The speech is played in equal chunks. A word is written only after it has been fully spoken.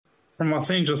from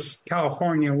Los Angeles,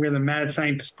 California. We're the Mad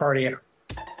Scientist Party.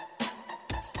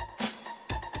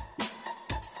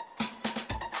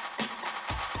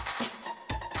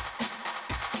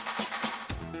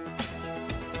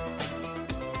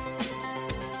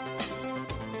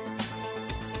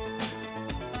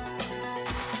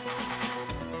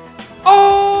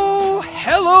 Oh,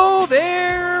 hello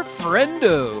there,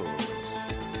 friendos.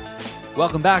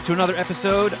 Welcome back to another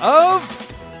episode of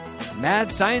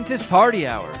Mad Scientist Party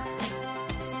Hour.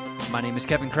 My name is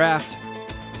Kevin Kraft,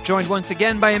 joined once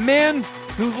again by a man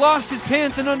who lost his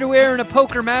pants and underwear in a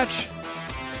poker match,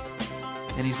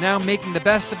 and he's now making the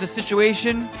best of the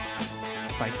situation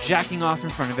by jacking off in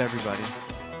front of everybody.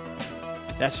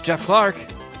 That's Geoff Clark.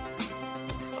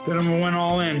 Gentlemen went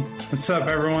all in. What's up,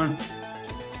 everyone?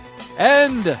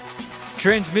 And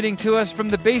transmitting to us from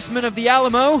the basement of the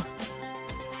Alamo,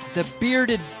 the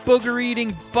bearded,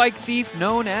 booger-eating bike thief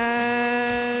known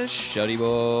as Shuddy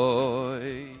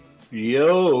Boy.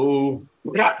 Yo.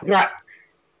 What's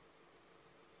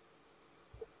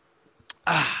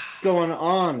going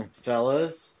on,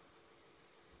 fellas?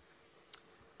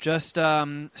 Just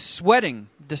sweating,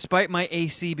 despite my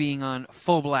AC being on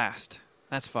full blast.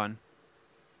 That's fun.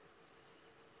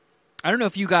 I don't know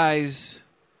if you guys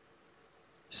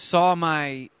saw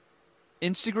my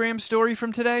Instagram story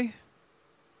from today,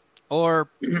 or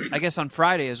I guess on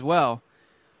Friday as well,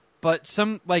 but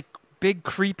some like big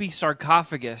creepy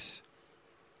sarcophagus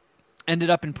ended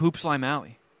up in Poop Slime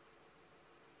Alley.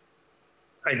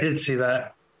 I did see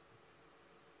that.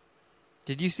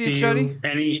 Did you see it, Shuddy?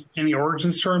 Any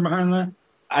origin story behind that?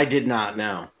 I did not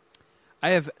know.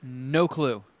 I have no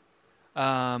clue.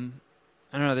 I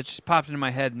don't know, that just popped into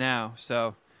my head now,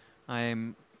 so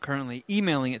I'm currently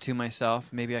emailing it to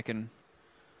myself. Maybe I can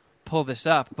pull this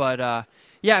up, but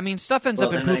yeah, I mean, stuff ends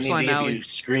up in Poop Slime Alley. I need to give you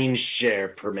screen share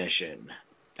permission.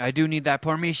 I do need that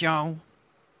permission.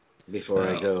 Before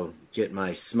I go get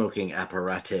my smoking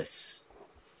apparatus.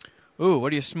 Ooh,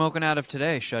 what are you smoking out of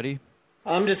today, Shuddy?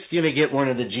 I'm just going to get one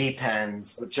of the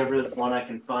G-Pens, whichever one I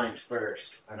can find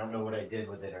first. I don't know what I did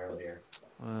with it earlier.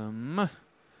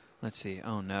 Let's see.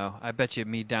 Oh, no. I bet you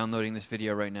me downloading this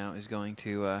video right now is going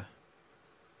to,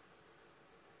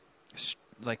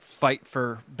 fight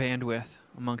for bandwidth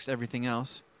amongst everything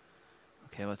else.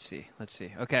 Okay, let's see.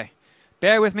 Okay.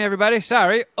 Bear with me, everybody.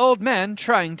 Sorry. Old man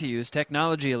trying to use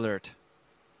technology alert.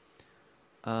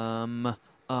 Open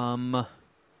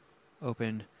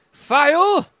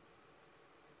file.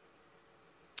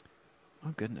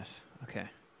 Oh, goodness. Okay.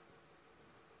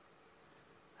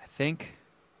 I think...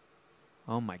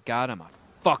 Oh, my God. I'm a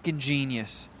fucking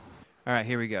genius. All right,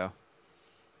 here we go.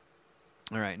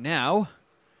 All right, now,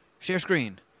 share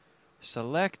screen.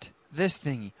 Select this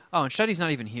thingy. Oh, and Shuddy's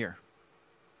not even here.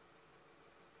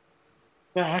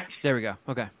 Back. There we go.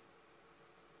 Okay.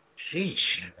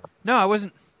 Sheesh. No, I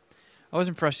wasn't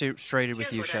frustrated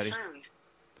with you, Shuddy.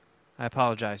 I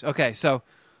apologize. Okay, so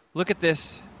look at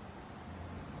this.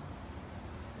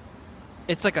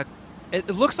 It's like it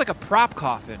looks like a prop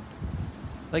coffin.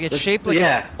 Like it's shaped like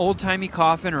an old-timey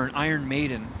coffin or an Iron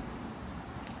Maiden.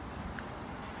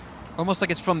 Almost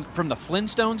like it's from the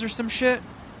Flintstones or some shit.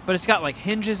 But it's got like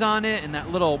hinges on it and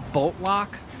that little bolt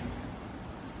lock.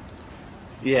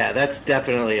 Yeah, that's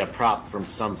definitely a prop from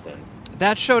something.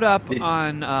 That showed up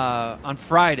on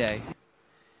Friday.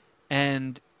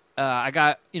 And I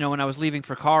got, when I was leaving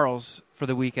for Carl's for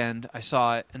the weekend, I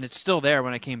saw it, and it's still there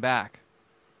when I came back.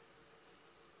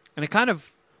 And it kind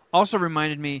of also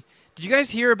reminded me, did you guys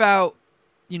hear about,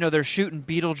 they're shooting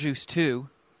Beetlejuice 2,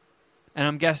 and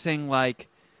I'm guessing like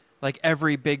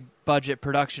every big budget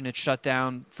production, it's shut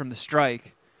down from the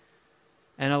strike.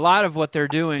 And a lot of what they're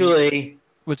doing... Actually,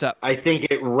 what's up? I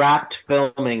think it wrapped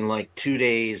filming like 2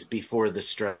 days before the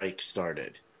strike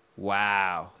started.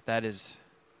 Wow. That is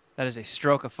a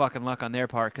stroke of fucking luck on their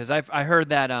part, because I heard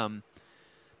that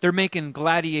they're making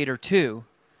Gladiator 2,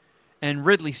 and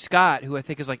Ridley Scott, who I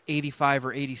think is like 85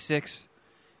 or 86,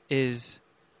 is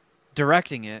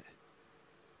directing it,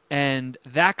 and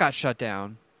that got shut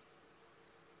down,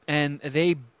 and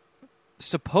they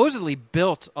supposedly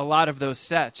built a lot of those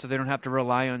sets so they don't have to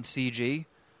rely on CG.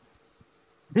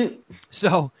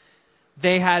 So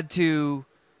they had to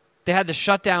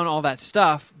shut down all that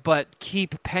stuff, but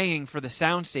keep paying for the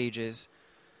sound stages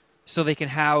so they can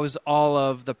house all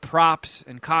of the props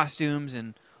and costumes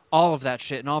and all of that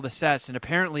shit and all the sets. And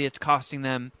apparently it's costing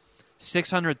them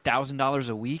 $600,000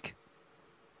 a week.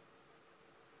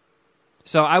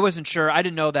 So I wasn't sure. I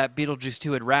didn't know that Beetlejuice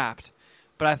 2 had wrapped.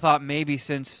 But I thought maybe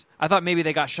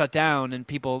they got shut down and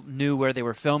people knew where they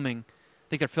were filming. I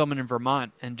think they're filming in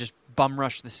Vermont and just bum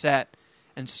rushed the set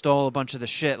and stole a bunch of the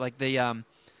shit. Like that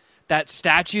that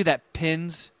statue that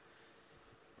pins.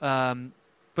 But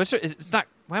it's not.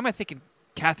 Why am I thinking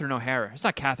Catherine O'Hara? It's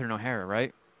not Catherine O'Hara,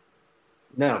 right?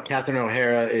 No, Catherine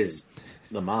O'Hara is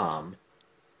the mom.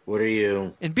 What are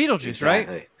you in Beetlejuice,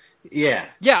 exactly? Right? Yeah.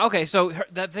 Yeah. Okay. So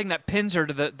that thing that pins her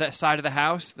to that side of the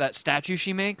house, that statue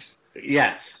she makes.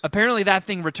 Yes. Apparently, that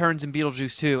thing returns in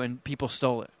Beetlejuice too, and people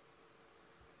stole it.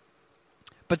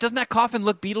 But doesn't that coffin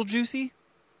look Beetlejuicy?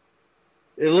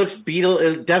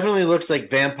 It definitely looks like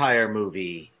vampire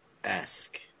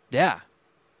movie-esque. Yeah.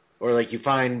 Or like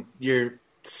you're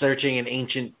searching an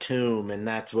ancient tomb, and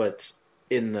that's what's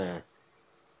in the...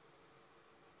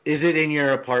 Is it in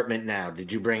your apartment now?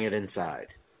 Did you bring it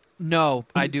inside? No,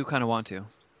 I do kind of want to.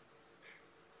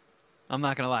 I'm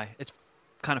not going to lie. It's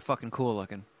kind of fucking cool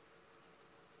looking.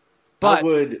 But how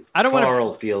would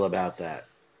Carl feel about that?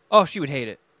 Oh, she would hate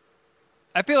it.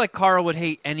 I feel like Carl would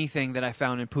hate anything that I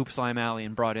found in Poop Slime Alley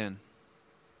and brought in.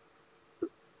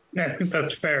 Yeah, I think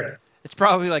that's fair. It's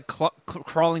probably like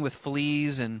crawling with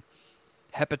fleas and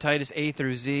hepatitis A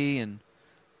through Z and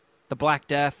the Black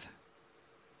Death.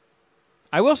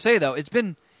 I will say though, it's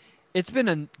been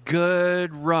a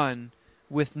good run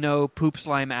with no Poop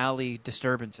Slime Alley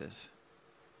disturbances.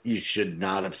 You should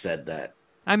not have said that.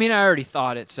 I mean, I already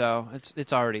thought it, so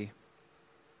it's already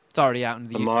out in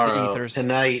the ethers.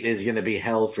 Tonight is going to be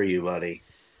hell for you, buddy.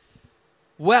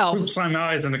 Well, Poop Slime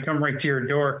Alley is going to come right to your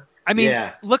door. I mean,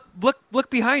 yeah. Look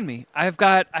behind me. I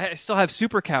still have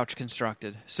Super Couch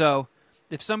constructed. So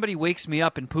if somebody wakes me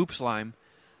up in Poop Slime,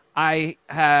 I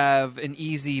have an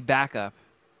easy backup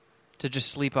to just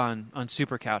sleep on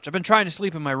Super Couch. I've been trying to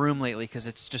sleep in my room lately because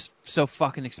it's just so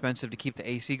fucking expensive to keep the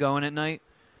AC going at night.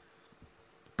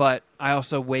 But I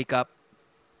also wake up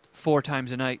 4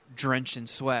 times a night drenched in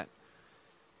sweat.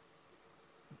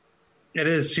 It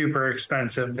is super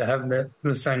expensive to have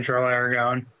the central air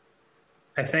going.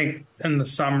 I think in the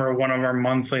summer, one of our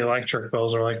monthly electric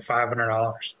bills are like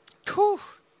 $500. Whew.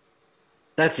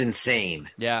 That's insane.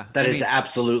 Yeah. That is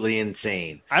absolutely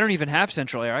insane. I don't even have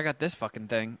central air. I got this fucking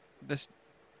thing. This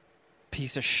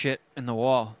piece of shit in the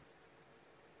wall.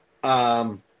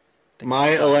 My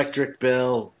electric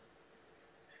bill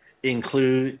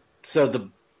so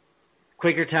the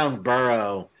Quakertown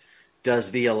Borough does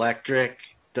the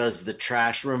electric, does the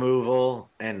trash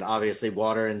removal, and obviously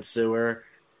water and sewer.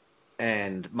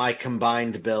 And my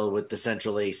combined bill with the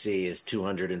central AC is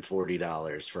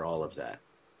 $240 for all of that.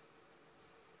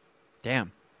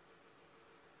 Damn.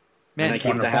 Man, and I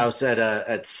keep the house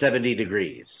at 70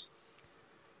 degrees.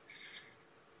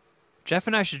 Geoff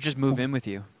and I should just move in with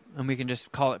you, and we can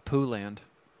just call it Poo Land.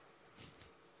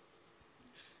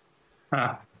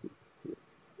 Huh.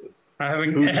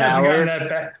 It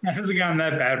hasn't gotten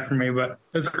that bad for me, but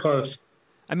it's close.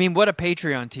 I mean, what a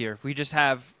Patreon tier. We just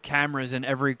have cameras in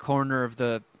every corner of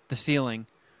the ceiling,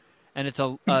 and it's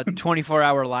a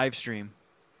 24-hour live stream.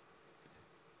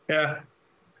 Yeah.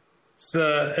 It's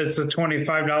a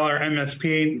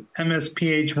 $25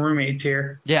 MSPH roommate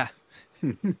tier. Yeah.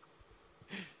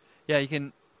 Yeah, you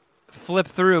can flip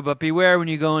through, but beware when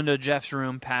you go into Geoff's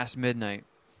room past midnight.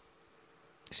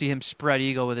 See him spread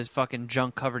eagle with his fucking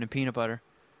junk covered in peanut butter.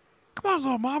 Come on,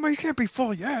 little mama, you can't be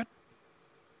full yet.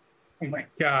 Oh my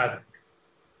God.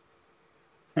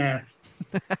 Man.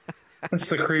 That's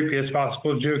the creepiest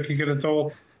possible joke you could have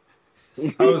told.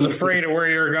 I was afraid of where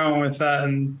you were going with that,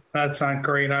 and that's not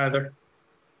great either.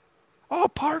 Oh,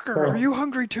 Parker, are you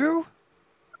hungry too?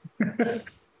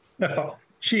 No,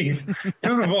 jeez.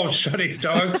 Don't involve Shuddy's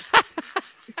dogs.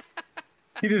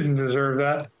 He doesn't deserve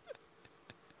that.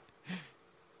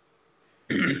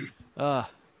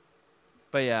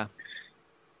 But yeah.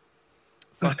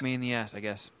 Fuck me in the ass, I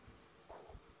guess.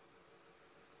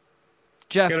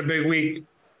 Geoff. Got a big week.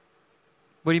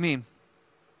 What do you mean?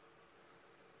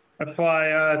 I fly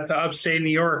to Upstate New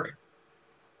York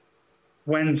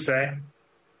Wednesday.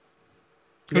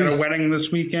 We got a wedding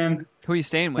this weekend. Who are you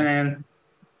staying with? And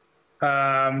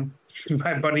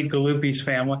my buddy Galuppi's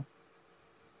family.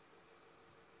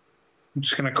 I'm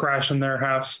just going to crash in their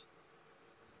house.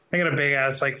 They got a big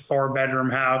ass, like 4-bedroom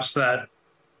house that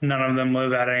none of them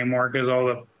live at anymore because all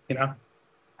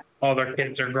their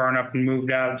kids are grown up and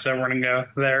moved out. So we're going to go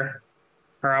there,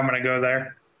 or I'm going to go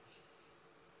there.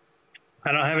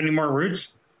 I don't have any more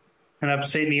roots in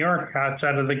upstate New York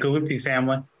outside of the Galuppi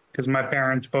family because my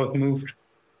parents both moved.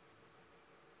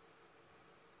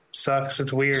 Sucks.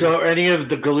 It's weird. So are any of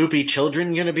the Galuppi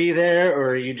children going to be there, or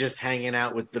are you just hanging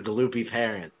out with the Galuppi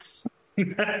parents?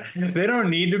 They don't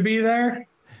need to be there,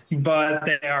 but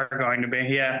they are going to be.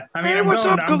 Yeah. I mean, hey, what's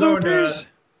up, Galouppi's?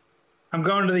 I'm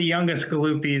going to the youngest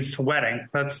Galuppi's wedding.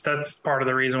 That's part of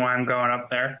the reason why I'm going up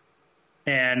there.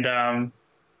 And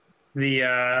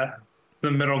the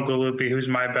the middle Galoopi, who's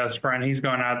my best friend. He's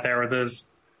going out there with his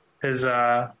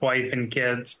wife and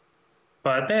kids,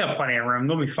 but they have plenty of room.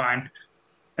 They'll be fine.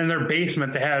 In their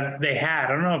basement, they had I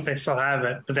don't know if they still have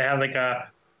it, but they had like a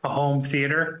home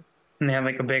theater, and they had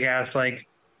like a big ass like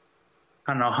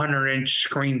I don't know 100-inch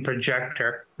screen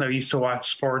projector that we used to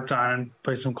watch sports on and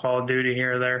play some Call of Duty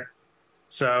here or there.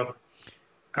 So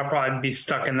I'll probably be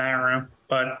stuck in that room,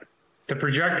 but if the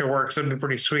projector works, it'd be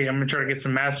pretty sweet. I'm gonna try to get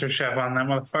some Master Chef on that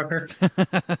motherfucker.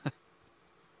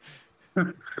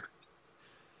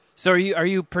 So are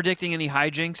you predicting any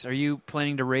hijinks? Are you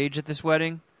planning to rage at this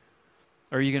wedding?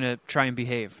 Or are you going to try and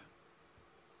behave?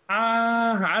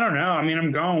 I don't know. I mean,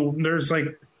 I'm going. There's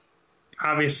like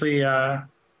obviously,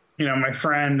 my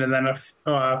friend, and then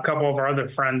a couple of our other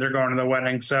friends are going to the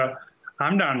wedding, so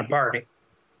I'm down to party.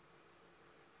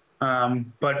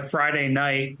 But Friday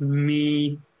night,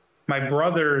 my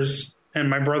brothers, and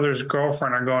my brother's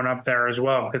girlfriend are going up there as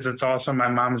well because it's also my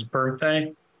mom's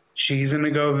birthday. She's going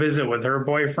to go visit with her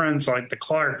boyfriend. So like the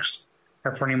Clarks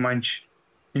are pretty much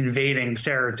invading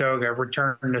Saratoga,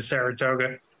 return to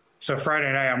Saratoga. So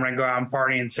Friday night, I'm going to go out and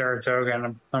party in Saratoga,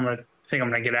 and I'm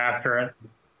going to get after it.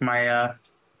 My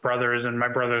brothers and my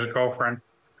brother's girlfriend.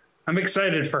 I'm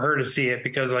excited for her to see it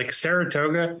because like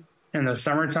Saratoga in the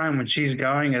summertime when she's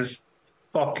going is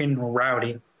fucking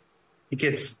rowdy. It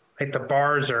gets like the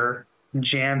bars are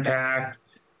jam packed.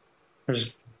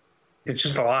 It's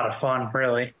just a lot of fun,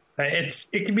 really. It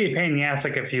can be a pain in the ass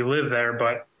like if you live there,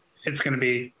 but it's gonna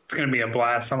be a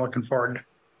blast. I'm looking forward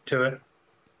to it.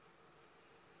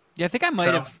 Yeah, I think I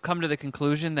might have come to the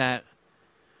conclusion that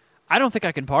I don't think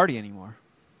I can party anymore.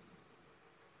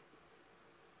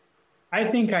 I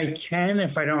think I can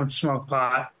if I don't smoke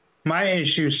pot. My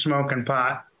issue is smoking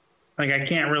pot. Like I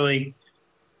can't really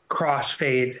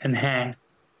crossfade and hang.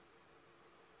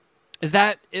 Is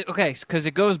that okay? Because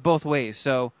it goes both ways.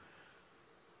 So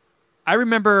I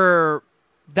remember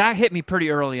that hit me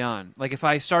pretty early on. Like if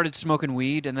I started smoking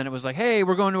weed and then it was like, hey,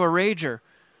 we're going to a rager.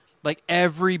 Like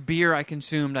every beer I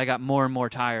consumed, I got more and more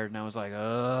tired. And I was like,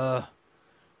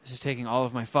 this is taking all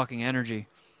of my fucking energy.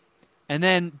 And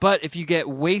then, but if you get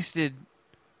wasted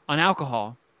on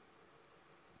alcohol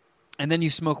and then you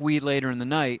smoke weed later in the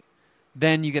night,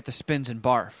 then you get the spins and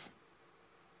barf.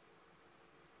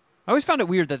 I always found it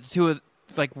weird that the two of,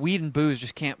 like, weed and booze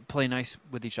just can't play nice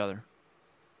with each other.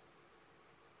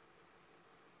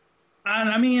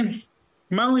 I mean,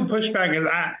 my only pushback is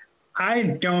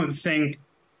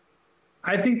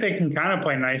I think they can kind of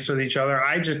play nice with each other.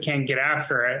 I just can't get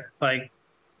after it. Like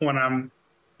when I'm,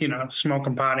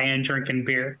 smoking pot and drinking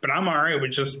beer, but I'm all right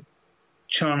with just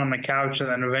chilling on the couch and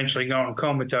then eventually going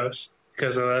comatose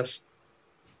because of this.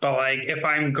 But like if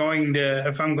I'm going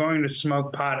to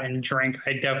smoke pot and drink,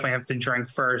 I definitely have to drink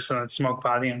first and then smoke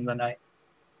pot at the end of the night.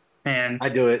 And I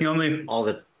do it all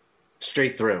the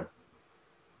straight through.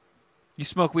 You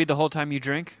smoke weed the whole time you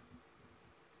drink?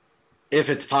 If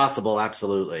it's possible,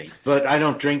 absolutely. But I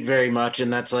don't drink very much,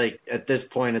 and that's like at this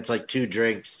point it's like 2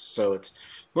 drinks, so it's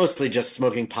mostly just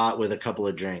smoking pot with a couple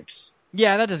of drinks.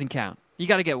 Yeah, that doesn't count. You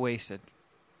got to get wasted.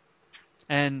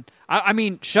 And I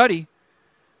mean, Shuddy,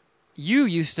 you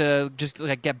used to just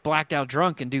like get blacked out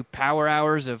drunk and do power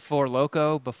hours of Four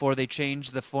Loko before they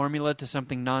changed the formula to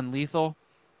something non-lethal.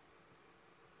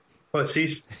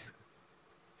 Pussies.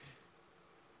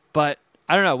 But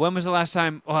I don't know. When was the last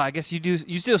time? Well, I guess you do.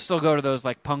 You still go to those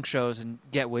like punk shows and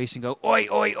get wasted and go oi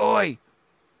oi oi.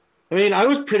 I mean, I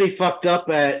was pretty fucked up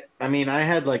I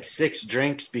had like 6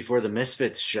 drinks before the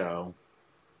Misfits show,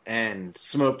 and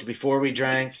smoked before we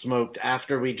drank, smoked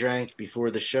after we drank,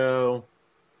 before the show,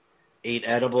 ate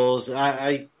edibles.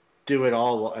 I do it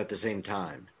all at the same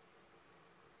time.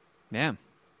 Yeah,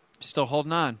 still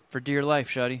holding on for dear life,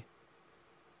 Shuddy.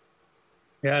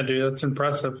 Yeah, dude, that's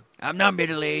impressive. I'm not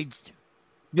middle-aged.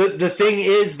 The thing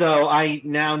is, though, I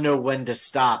now know when to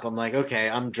stop. I'm like, okay,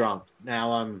 I'm drunk.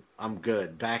 Now I'm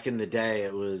good. Back in the day,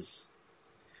 it was,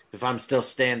 if I'm still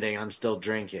standing, I'm still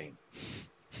drinking.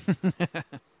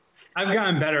 I've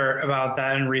gotten better about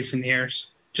that in recent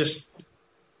years. Just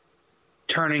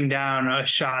turning down a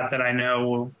shot that I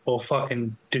know will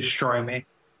fucking destroy me.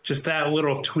 Just that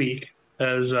little tweak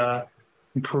has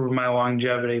improved my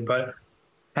longevity. But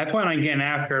I plan on getting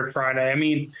after it Friday. I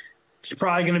mean, it's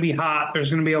probably going to be hot. There's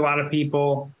going to be a lot of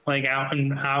people like out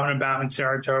and about in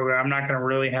Saratoga. I'm not going to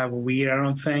really have weed, I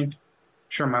don't think. I'm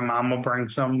sure my mom will bring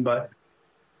some, but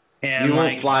you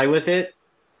won't fly with it?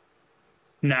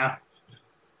 No.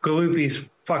 Galoopi's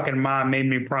fucking mom made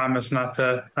me promise not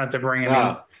to bring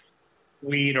any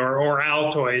weed or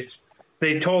Altoids.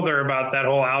 They told her about that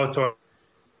whole Altoid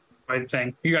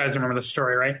thing. You guys remember the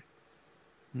story, right?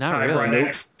 Not I really. brought Nope.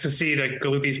 ecstasy to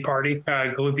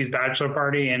Galuppi's bachelor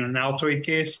party in an Altoid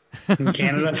case in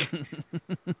Canada.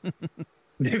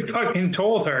 They fucking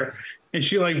told her, and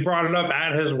she like brought it up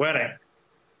at his wedding.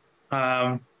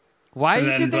 And Why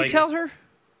then did they like tell her?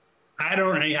 I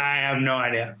have no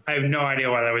idea. I have no idea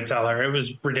why they would tell her. It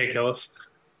was ridiculous.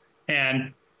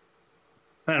 And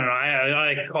I don't know. I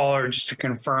like called her just to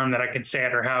confirm that I could stay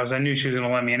at her house. I knew she was going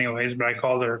to let me anyways, but I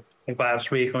called her like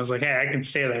last week and was like, "Hey, I can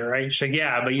stay there, right?" She's like,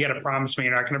 "Yeah, but you got to promise me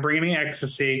you're not going to bring any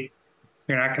ecstasy.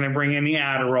 You're not going to bring any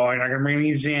Adderall. You're not going to bring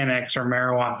any Xanax or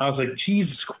marijuana." I was like,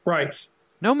 "Jesus Christ!"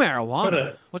 No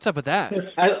marijuana. What's up with that?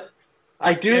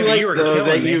 I do Yeah, but like you were though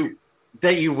that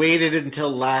killing you waited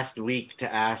until last week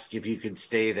to ask if you could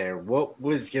stay there. What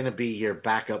was going to be your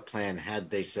backup plan had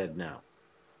they said no?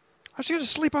 I was going to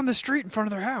sleep on the street in front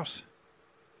of their house.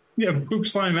 Yeah, Poop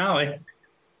Slime Alley.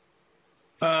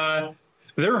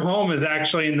 Their home is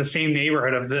actually in the same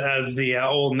neighborhood as the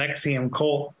old Nexium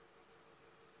Colt.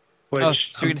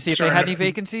 Which So you're going to see if they had any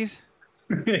vacancies?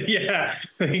 Yeah,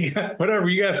 whatever.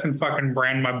 You guys can fucking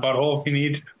brand my butthole if you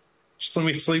need. Just let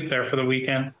me sleep there for the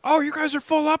weekend. Oh, you guys are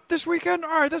full up this weekend?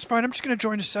 All right, that's fine. I'm just going to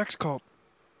join a sex cult.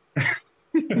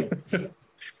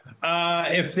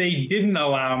 If they didn't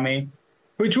allow me,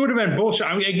 which would have been bullshit.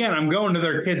 I mean, again, I'm going to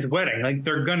their kid's wedding. Like,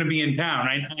 they're going to be in town.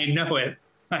 I know it.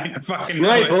 I fucking know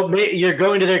Right, it. well, you're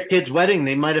going to their kid's wedding.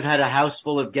 They might have had a house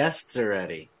full of guests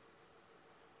already.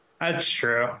 That's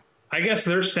true. I guess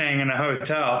they're staying in a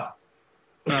hotel.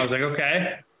 And I was like,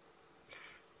 okay.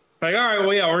 Like, all right,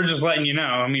 well, yeah, we're just letting you know.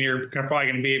 I mean, you're probably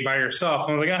going to be by yourself.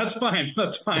 I was like, oh, that's fine.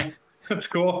 That's fine. That's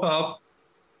cool.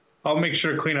 I'll make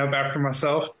sure to clean up after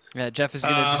myself. Yeah, Geoff is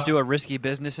going to just do a risky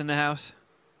business in the house.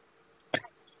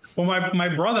 Well, my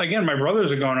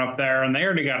brothers are going up there, and they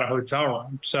already got a hotel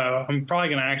room. So I'm probably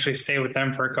going to actually stay with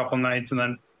them for a couple nights and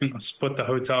then split the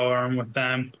hotel room with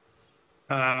them.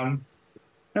 And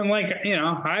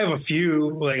I have a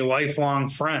few like lifelong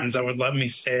friends that would let me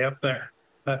stay up there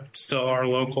that still are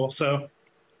local. So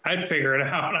I'd figure it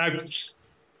out.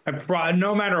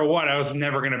 No matter what, I was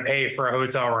never going to pay for a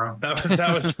hotel room.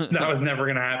 That was never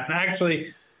going to happen.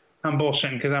 Actually, I'm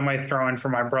bullshitting because I might throw in for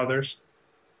my brothers.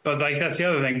 But like that's the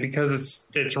other thing, because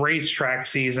it's racetrack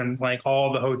season. Like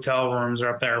all the hotel rooms are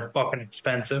up there are fucking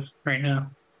expensive right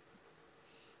now.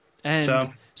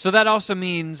 And so that also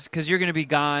means, because you're going to be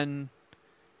gone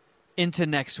into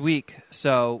next week,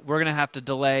 so we're going to have to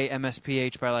delay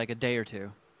MSPH by like a day or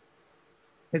two.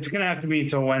 It's going to have to be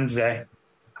until Wednesday.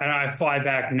 I fly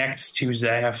back next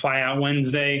Tuesday. I fly out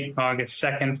Wednesday, August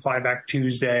 2nd, fly back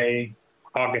Tuesday,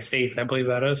 August 8th, I believe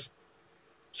that is.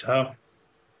 So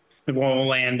we'll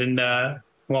land in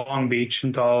Long Beach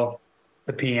until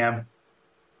the PM,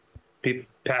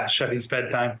 past Shuddy's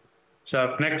bedtime.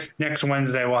 So next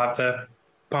Wednesday, we'll have to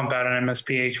pump out an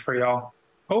MSPH for y'all.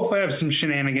 Hopefully I have some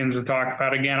shenanigans to talk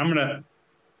about again. I'm going to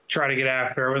try to get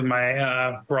after it with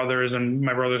my brothers and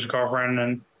my brother's girlfriend.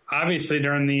 And obviously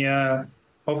during the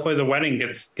hopefully the wedding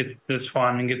gets this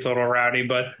fun and gets a little rowdy.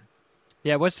 But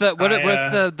yeah, what's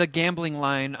the gambling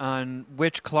line on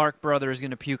which Clark brother is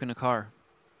going to puke in a car?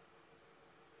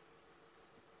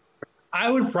 I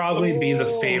would probably be the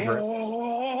favorite.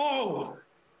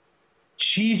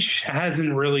 Cheech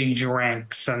hasn't really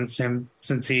drank since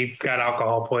he got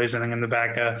alcohol poisoning in the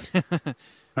back of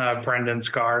Brendan's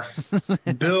car.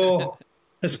 Bill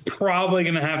is probably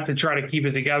going to have to try to keep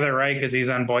it together, right? Because he's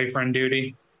on boyfriend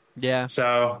duty. Yeah.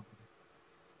 So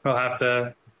we'll have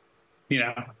to,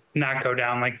 not go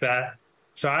down like that.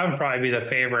 So I would probably be the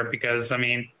favorite because, I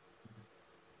mean,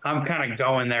 I'm kind of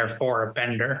going there for a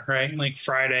bender, right? Like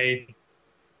Friday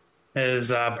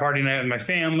is party night with my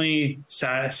family.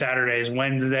 Saturday is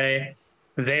Wednesday.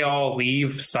 They all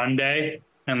leave Sunday,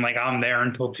 and like I'm there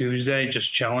until Tuesday,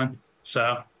 just chilling.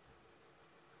 So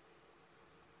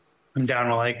I'm down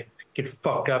to like get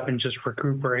fucked up and just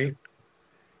recuperate.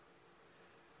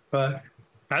 But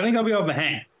I think I'll be able to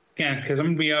hang again because I'm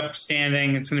gonna be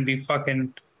upstanding. It's gonna be a lot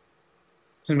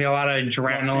of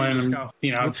adrenaline.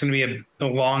 It's gonna be a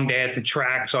long day at the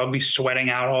track, so I'll be sweating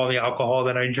out all the alcohol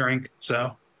that I drink.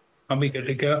 So I'll be good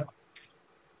to go.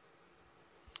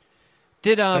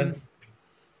 I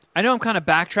know I'm kind of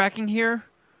backtracking here,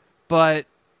 but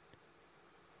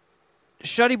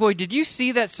Shuddy Boy, did you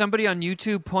see that somebody on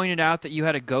YouTube pointed out that you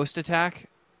had a ghost attack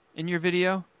in your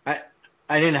video?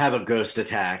 I didn't have a ghost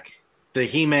attack. The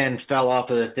He-Man fell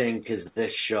off of the thing because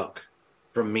this shook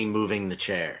from me moving the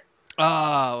chair.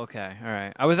 Oh, okay. All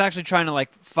right. I was actually trying to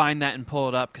like find that and pull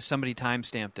it up because somebody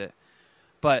timestamped it.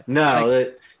 But no,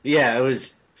 it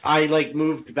was. I like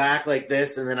moved back like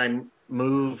this, and then I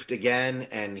moved again,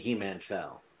 and He-Man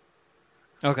fell.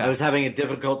 Okay. I was having a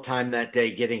difficult time that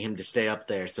day getting him to stay up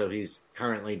there, so he's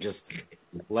currently just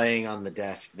laying on the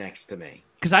desk next to me.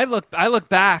 Because I look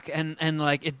back and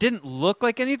like it didn't look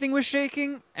like anything was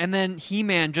shaking, and then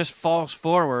He-Man just falls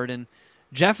forward, and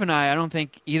Jeff and I don't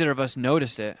think either of us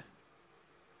noticed it.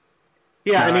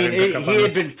 Yeah, No, I I mean, didn't pick up he on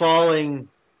had this. been falling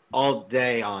all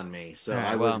day on me, so All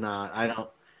right, I was well. not.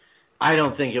 I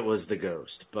don't think it was the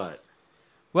ghost, but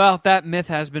Well, that myth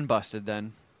has been busted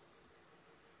then.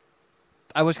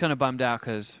 I was kind of bummed out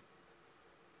because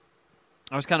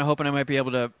I was kind of hoping I might be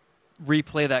able to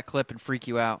replay that clip and freak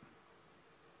you out.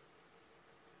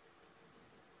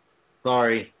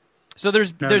 sorry, So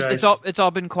there's No it's dice.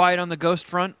 all been quiet on the ghost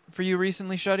front for you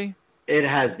recently, Shuddy? it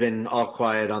has been all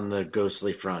quiet on the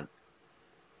ghostly front.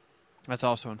 That's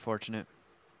also unfortunate.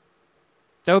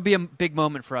 That would be a big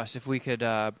moment for us if we could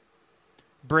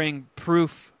bring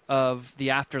proof of the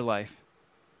afterlife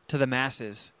to the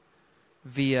masses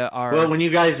via our. Well, when you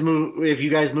guys move, if you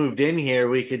guys moved in here,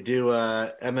 we could do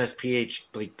MSPH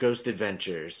like Ghost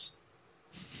Adventures.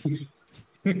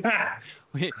 we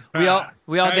all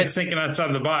I get was thinking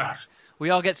outside the box. we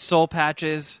all get soul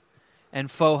patches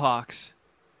and faux hawks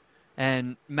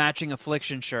and matching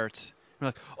affliction shirts. We're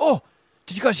like, oh,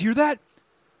 did you guys hear that?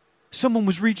 Someone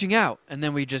was reaching out, and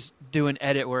then we just do an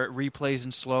edit where it replays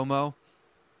in slow mo.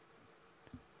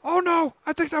 Oh no,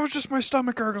 I think that was just my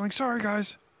stomach gurgling. Sorry,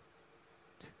 guys.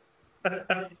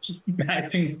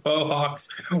 Matching faux hawks.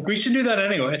 We should do that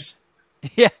anyways.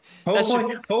 Yeah, that's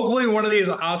Hopefully one of these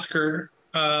Oscar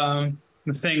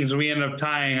things we end up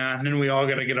tying on, and we all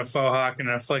got to get a faux hawk and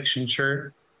an affliction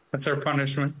shirt. That's our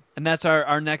punishment. and that's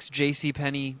our next J.C.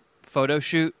 Penney photo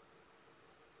shoot.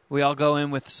 We all go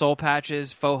in with soul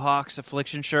patches, faux hawks,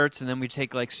 affliction shirts, and then we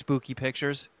take like spooky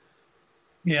pictures.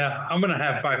 Yeah, I'm gonna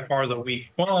have by far the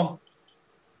week. Well,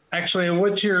 actually,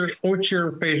 what's your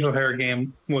facial hair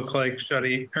game look like,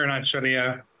 Shuddy or not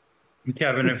Shuddy?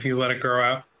 Kevin, if you let it grow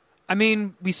out. I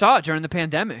mean, we saw it during the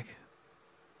pandemic.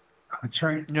 That's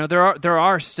right. You know, there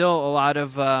are still a lot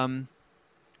of.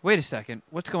 Wait a second,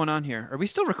 what's going on here? Are we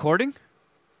still recording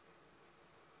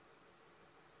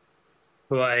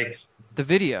Like the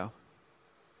video?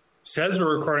 says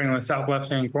we're recording in the top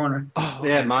left-hand corner. Oh,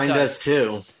 Yeah, mine does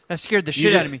too. That scared the You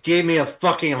shit out just of me. gave me a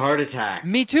fucking heart attack.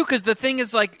 Me too, because the thing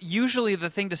is, like, usually the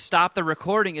thing to stop the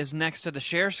recording is next to the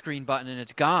share screen button, and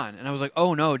it's gone. And I was like,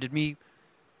 oh no, did me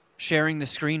sharing the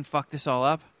screen fuck this all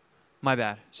up? My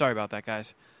bad. Sorry about that,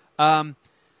 guys. But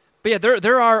yeah,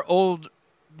 there are old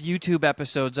YouTube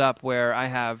episodes up where I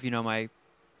have, my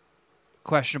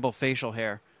questionable facial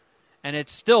hair, and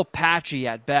it's still patchy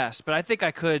at best. But I think I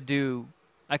could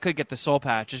get the soul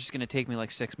patch. It's just going to take me like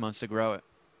 6 months to grow it.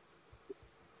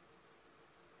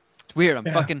 It's weird.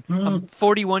 I'm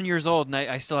 41 years old, and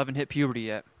I still haven't hit puberty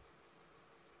yet.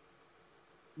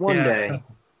 One Yeah. day.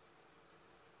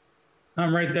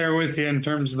 I'm right there with you in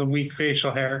terms of the weak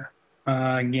facial hair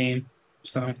game.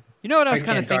 So You know what I was I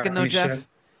kind of can't talk thinking, though, any Jeff? shit.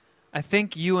 I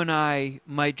think you and I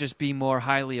might just be more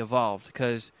highly evolved,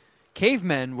 because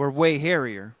cavemen were way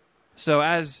hairier. So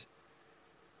as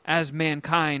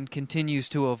mankind continues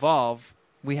to evolve,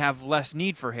 we have less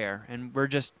need for hair, and we're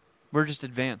just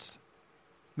advanced.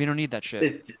 We don't need that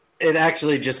shit. It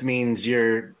actually just means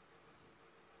you're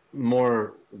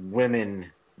more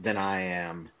women than I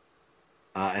am,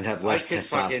 and have less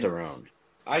testosterone.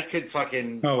 I could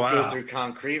fucking Oh, wow. go through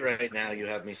concrete right now. You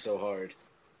have me so hard.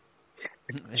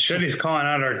 Shuddy's calling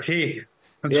out our tea.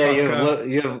 That's Yeah, fucked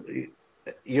you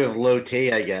up. have low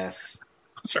T, I guess.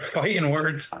 Those are fighting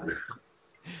words.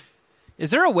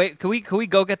 Is there a way? Can we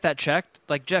go get that checked?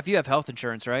 Like, Jeff, you have health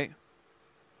insurance, right?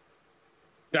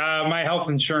 My health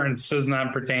insurance does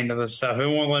not pertain to this stuff. It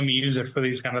won't let me use it for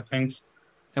these kind of things.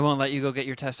 It won't let you go get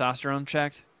your testosterone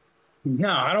checked?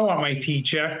 No, I don't want my tea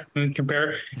checked and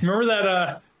compare. Remember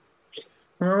that?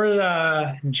 Remember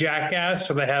the Jackass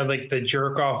where they had like the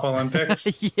jerk off Olympics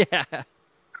Yeah.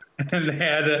 and they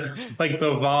had like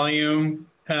the volume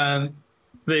and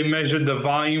they measured the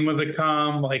volume of the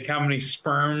cum, like how many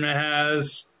sperm it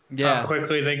has, Yeah. how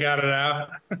quickly they got it out.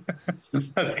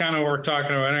 That's kind of what we're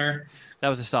talking about here. That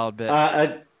was a solid bit.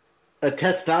 A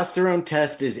testosterone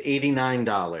test is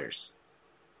 $89.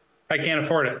 I can't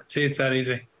afford it. See, it's that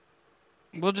easy.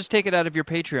 We'll just take it out of your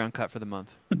Patreon cut for the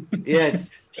month. Yeah.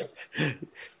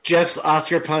 Jeff's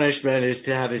Oscar punishment is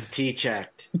to have his T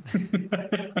checked.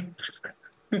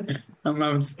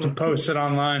 I'm to post it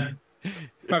online. I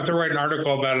have to write an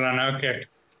article about it on Outkick.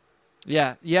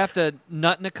 Yeah, you have to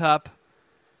nut in a cup,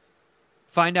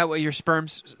 find out what your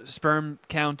sperm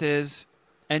count is,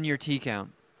 and your T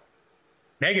count.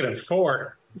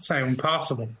 -4. It's not even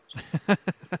possible.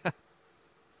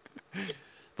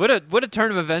 What a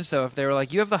turn of events though. If they were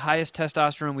like, you have the highest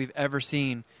testosterone we've ever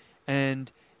seen,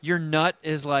 and your nut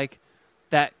is like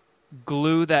that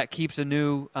glue that keeps a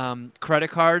new credit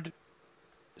card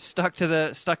stuck to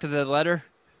the letter.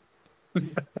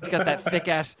 It's got that thick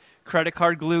ass credit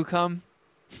card glue. Come.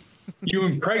 You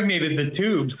impregnated the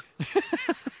tube.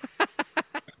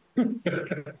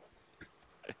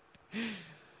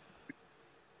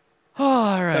 Oh,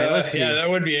 all right, let's see. Yeah,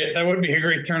 that would be it. That would be a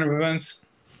great turn of events.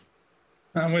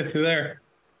 I'm with you there.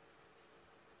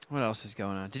 What else is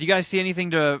going on? Did you guys see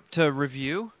anything to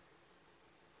review?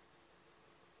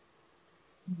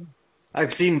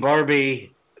 I've seen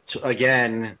Barbie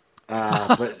again,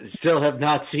 but still have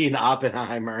not seen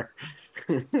Oppenheimer.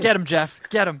 Get him, Geoff.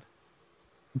 Get him.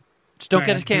 Just don't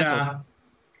get us canceled. Nah.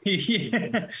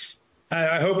 Yeah.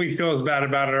 I hope he feels bad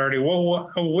about it already.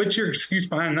 Well, what's your excuse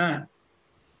behind that?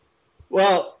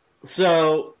 Well,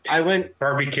 so I went.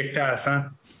 Barbie kicked ass, huh?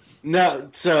 No,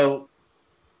 so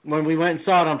when we went and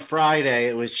saw it on Friday,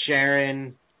 it was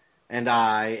Sharon and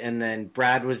I, and then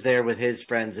Brad was there with his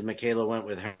friends, and Michaela went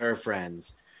with her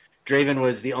friends. Draven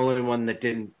was the only one that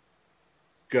didn't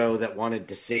go that wanted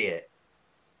to see it.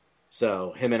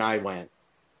 So him and I went,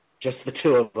 just the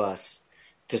two of us,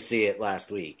 to see it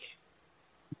last week.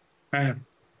 Man.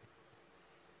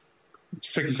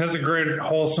 That's a great,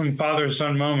 wholesome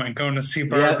father-son moment, going to see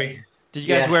Barbie. Yeah. Did you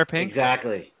guys wear pink?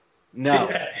 Exactly. No.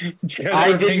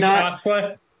 I did not.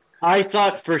 Cosplay? I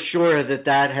thought for sure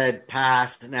that had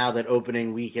passed now that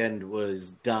opening weekend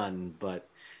was done, but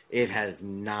it has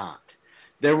not.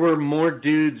 There were more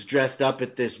dudes dressed up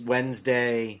at this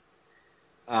Wednesday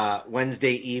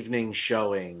evening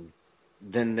showing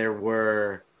than there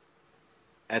were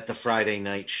at the Friday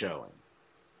night showing.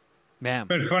 Man.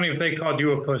 It'd be funny if they called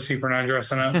you a pussy for not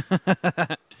dressing up.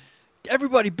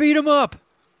 Everybody beat him up.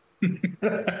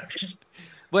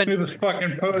 Look at this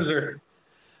fucking poser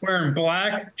wearing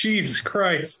black. Jesus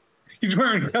Christ. He's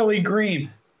wearing Kelly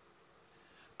green.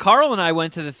 Carl and I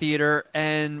went to the theater,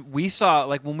 and we saw,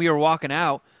 like, when we were walking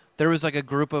out, there was, like, a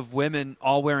group of women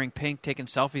all wearing pink taking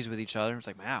selfies with each other. It was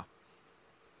like, wow.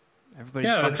 Everybody's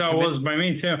that's how it was by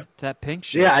me, too. To that pink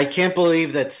shit. Yeah, I can't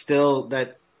believe that still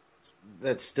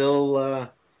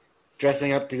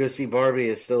dressing up to go see Barbie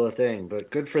is still a thing, but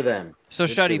good for them. So,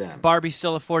 good Shuddy, Barbie's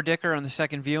still a four-dicker on the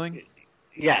second viewing?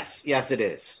 Yes, it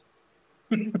is.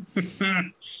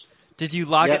 Did you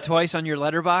log it twice on your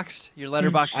Letterboxd?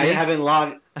 I haven't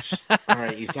logged. All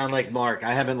right, you sound like Mark.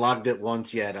 I haven't logged it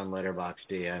once yet on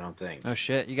Letterboxd, I don't think. Oh,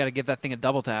 shit. You got to give that thing a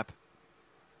double tap.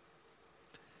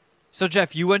 So,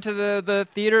 Geoff, you went to the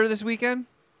theater this weekend?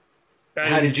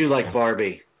 How did you like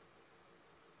Barbie?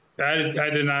 I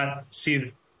did not see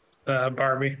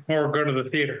Barbie or go to the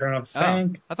theater, I don't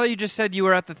think. I thought you just said you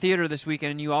were at the theater this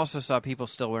weekend and you also saw people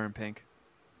still wearing pink.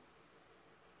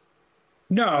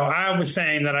 No, I was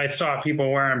saying that I saw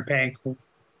people wearing pink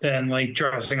and like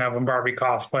dressing up in Barbie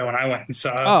cosplay when I went and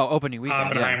saw opening weekend,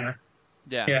 Oppenheimer.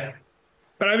 Yeah.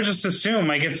 But I would just assume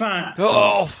like it's not.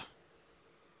 Oh,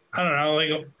 I don't know.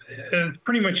 Like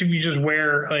pretty much if you just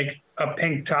wear like a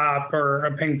pink top or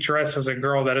a pink dress as a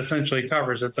girl, that essentially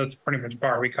covers it. That's pretty much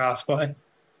Barbie cosplay.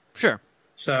 Sure.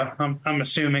 So I'm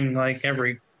assuming like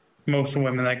most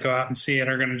women that go out and see it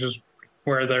are going to just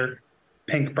wear their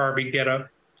pink Barbie getup.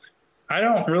 I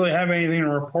don't really have anything to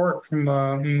report from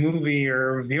a movie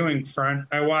or viewing front.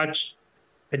 I watched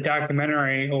a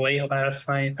documentary late last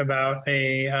night about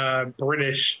a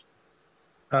British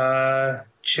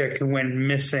chick who went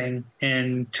missing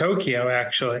in Tokyo,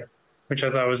 actually, which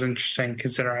I thought was interesting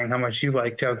considering how much you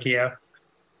like Tokyo.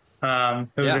 It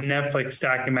was a Netflix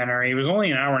documentary. It was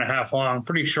only an hour and a half long,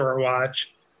 pretty short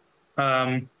watch.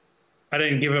 I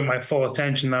didn't give it my full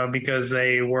attention, though, because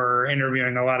they were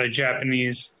interviewing a lot of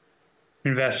Japanese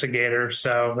investigators,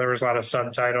 so there was a lot of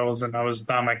subtitles, and I was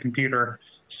on my computer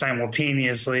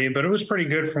simultaneously, but it was pretty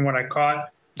good from what I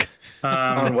caught.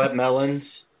 On Wet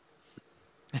Melons?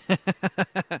 Is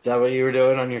that what you were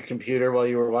doing on your computer while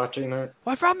you were watching that?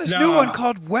 Well, I found this new one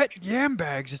called Wet Yam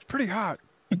Bags. It's pretty hot.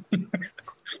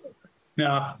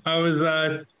 No, I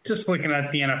was just looking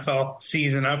at the NFL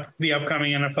season, the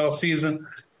upcoming NFL season.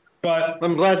 But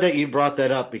I'm glad that you brought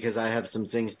that up because I have some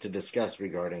things to discuss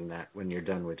regarding that when you're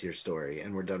done with your story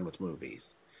and we're done with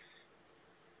movies.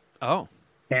 Oh.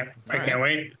 I can't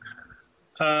wait.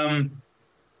 But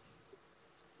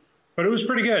it was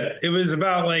pretty good. It was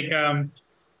about like a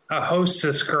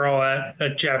hostess girl at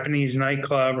a Japanese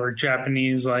nightclub or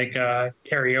Japanese like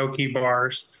karaoke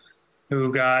bars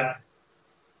who got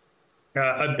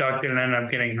abducted and ended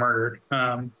up getting murdered.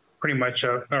 Pretty much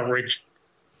a rich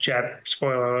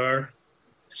spoiler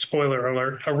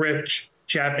alert, a rich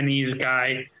Japanese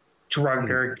guy drugged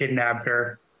her, kidnapped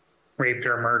her, raped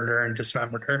her, murdered her, and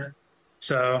dismembered her.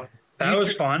 So Do that you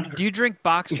was fun. do you drink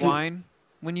boxed wine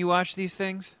when you watch these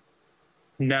things?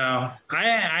 No,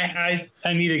 I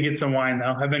need to get some wine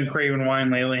though. I've been craving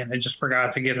wine lately, and I just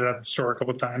forgot to get it at the store a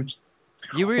couple times.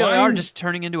 You really are Wine's just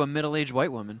turning into a middle-aged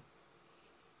white woman.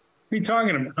 What are you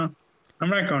talking about? I'm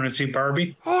not going to see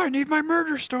Barbie. Oh, I need my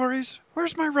murder stories.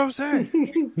 Where's my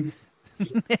rosé?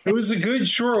 It was a good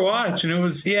short watch, and it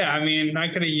was I mean, I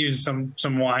could have used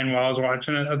some wine while I was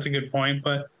watching it. That's a good point,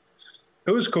 but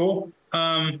it was cool.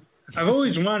 I've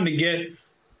always wanted to get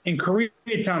in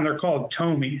Koreatown. They're called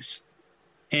Tomies,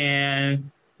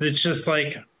 and it's just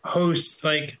like host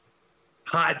like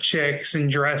hot chicks in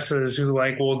dresses who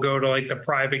like will go to like the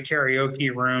private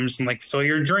karaoke rooms and like fill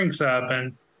your drinks up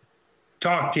and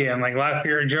talk to you and like laugh at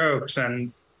your jokes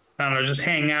and I don't know, just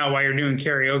hang out while you're doing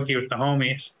karaoke with the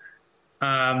homies.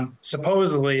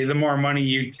 Supposedly, the more money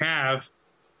you have,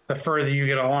 the further you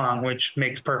get along, which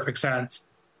makes perfect sense.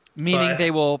 Meaning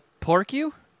they will pork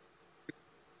you?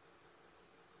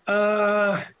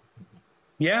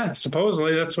 Yeah,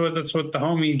 supposedly that's what the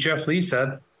homie Jeff Lee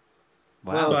said.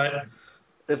 Wow. But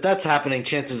if that's happening,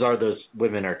 chances are those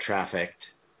women are trafficked.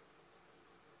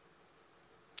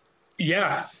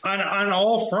 yeah, on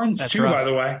all fronts That's too. rough. By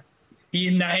the way,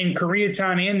 in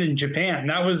Koreatown and in Japan,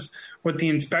 that was what the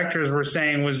inspectors were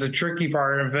saying was the tricky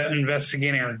part of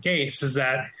investigating our case is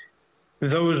that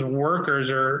those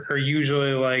workers are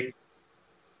usually like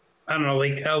I don't know,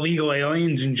 like illegal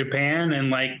aliens in Japan, and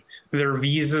like their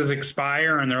visas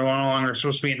expire and they're no longer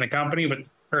supposed to be in the company,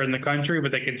 or in the country,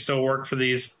 but they can still work for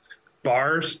these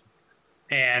bars.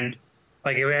 And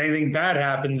like if anything bad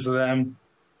happens to them,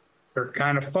 they're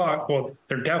kind of fucked. Well,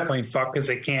 they're definitely fucked because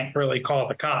they can't really call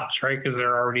the cops, right? Because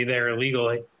they're already there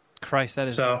illegally. Christ, that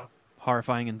is So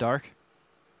horrifying and dark.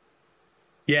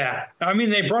 yeah, I mean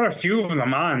they brought a few of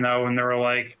them on though, and they were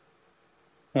like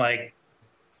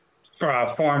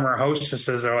former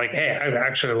hostesses are like, hey, I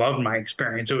actually loved my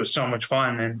experience. It was so much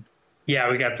fun. And yeah,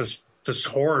 we got this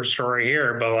horror story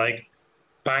here, but like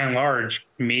by and large,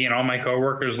 me and all my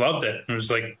coworkers loved it. It was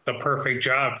like the perfect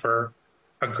job for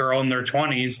a girl in their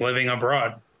 20s living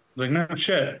abroad. I was like, no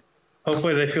shit.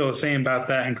 Hopefully they feel the same about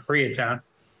that in Koreatown.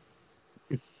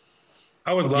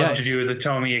 I would love to do the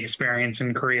Tomy experience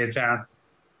in Koreatown.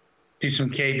 Do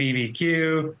some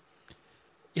KBBQ,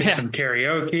 get some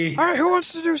karaoke. All right, who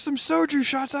wants to do some soju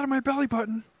shots out of my belly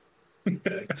button?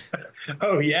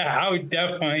 Oh, yeah, I would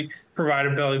definitely provide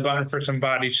a belly button for some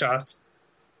body shots.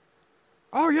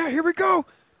 Oh, yeah, here we go.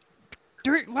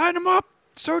 Line them up.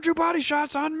 Soju body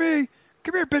shots on me.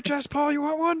 Come here, bitch-ass Paul. You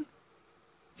want one?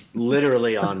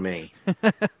 Literally on me.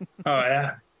 Oh,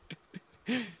 yeah.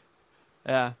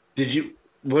 Yeah.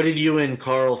 What did you and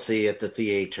Carl see at the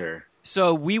theater?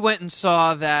 So we went and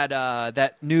saw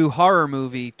that new horror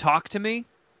movie, Talk to Me,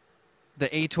 the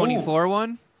A24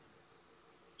 one.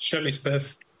 Shuddy's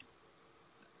pissed.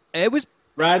 It was...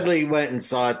 Bradley went and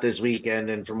saw it this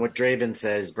weekend, and from what Draven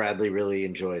says, Bradley really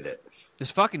enjoyed it. It's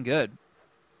fucking good.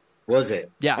 Was it?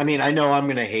 Yeah. I mean, I know I'm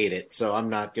going to hate it, so I'm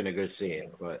not going to go see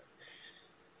it, but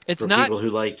It's for not... people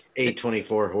who like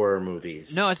A24 horror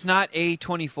movies. No, it's not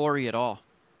A24-y at all.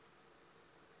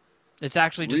 It's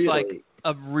actually just like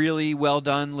a really well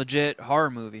done, legit horror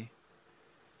movie.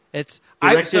 It's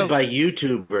directed by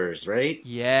YouTubers, right?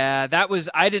 Yeah,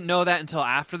 I didn't know that until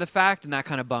after the fact, and that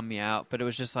kind of bummed me out. But it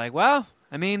was just like, well,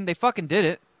 I mean, they fucking did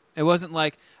it. It wasn't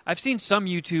like I've seen some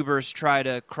YouTubers try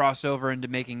to cross over into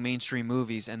making mainstream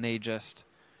movies, and they just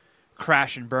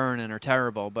crash and burn and are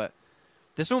terrible. But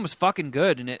this one was fucking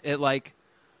good, and it like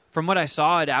from what I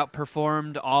saw, it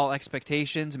outperformed all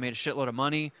expectations and made a shitload of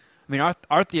money. I mean,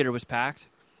 our theater was packed.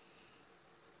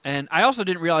 And I also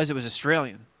didn't realize it was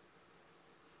Australian.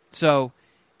 So,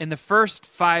 in the first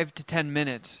 5 to 10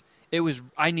 minutes,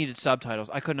 I needed subtitles.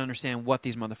 I couldn't understand what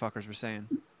these motherfuckers were saying.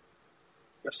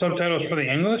 Subtitles for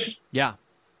the English? Yeah.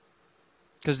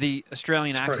 Because the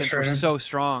Australian accents were so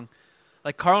strong.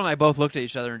 Like, Carl and I both looked at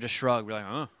each other and just shrugged. We're like,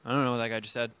 oh, I don't know what that guy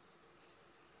just said.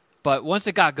 But once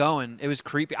it got going, it was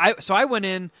creepy. So I went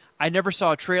in. I never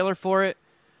saw a trailer for it.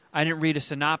 I didn't read a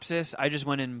synopsis. I just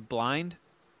went in blind.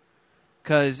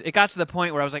 Because it got to the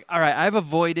point where I was like, all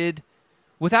right,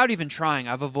 without even trying,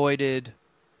 I've avoided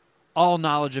all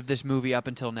knowledge of this movie up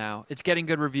until now. It's getting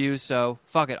good reviews, so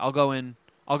fuck it. I'll go in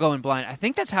blind. I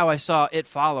think that's how I saw It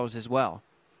Follows as well.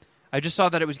 I just saw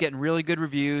that it was getting really good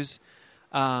reviews.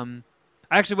 I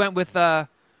actually went with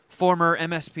former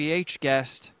MSPH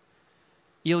guest,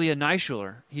 Ilya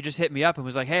Neischuler. He just hit me up and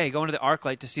was like, hey, going to the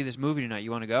ArcLight to see this movie tonight.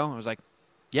 You want to go? I was like,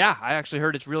 yeah, I actually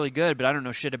heard it's really good, but I don't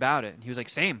know shit about it. And he was like,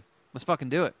 same. Let's fucking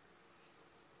do it.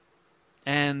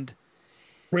 And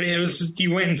Wait, it was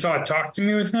you went and saw Talk to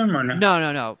Me with him or no? No,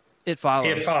 no, no. It It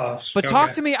follows. follows. But Talk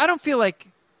Okay. to Me, I don't feel like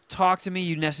Talk to Me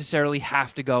you necessarily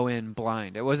have to go in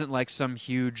blind. It wasn't like some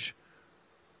huge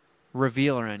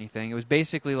reveal or anything. It was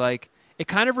basically like it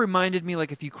kind of reminded me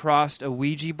like if you crossed a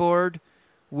Ouija board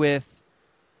with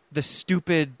the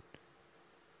stupid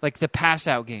like the pass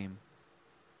out game.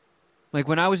 Like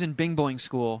when I was in Bing Boing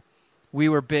school, we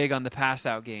were big on the pass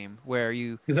out game where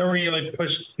you Is that where you like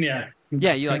push? Yeah.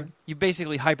 yeah, you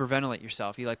basically hyperventilate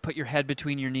yourself. You like put your head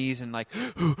between your knees and like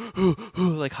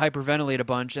like hyperventilate a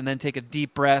bunch and then take a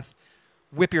deep breath,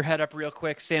 whip your head up real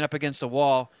quick, stand up against a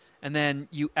wall, and then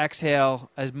you exhale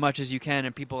as much as you can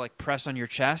and people like press on your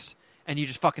chest and you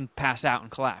just fucking pass out and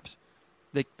collapse.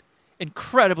 Like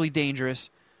incredibly dangerous.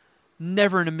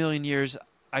 Never in a million years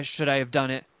I have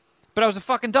done it. But I was a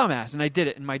fucking dumbass and I did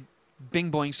it in my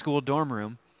Bing Boing school dorm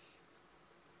room.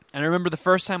 And I remember the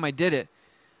first time I did it,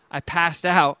 I passed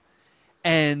out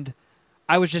and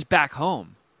I was just back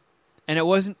home. And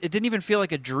it didn't even feel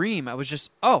like a dream. I was just,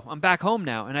 oh, I'm back home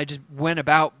now. And I just went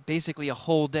about basically a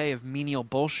whole day of menial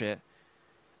bullshit.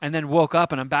 And then woke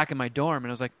up and I'm back in my dorm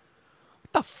and I was like,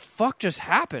 what the fuck just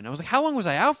happened? I was like, how long was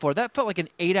I out for? That felt like an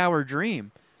 8-hour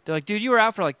dream. They're like, dude, you were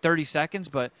out for like 30 seconds,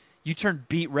 but you turned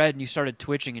beet red and you started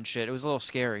twitching and shit. It was a little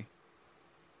scary.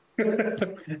 I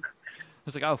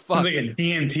was like, oh fuck. It was like a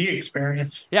DMT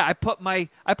experience. Yeah, I put my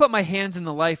hands in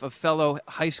the life of fellow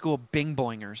high school Bing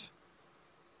Boingers.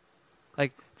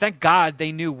 Like, thank God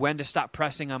they knew when to stop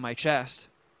pressing on my chest.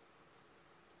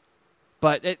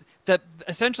 But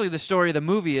essentially the story of the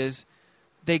movie is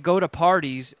they go to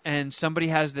parties and somebody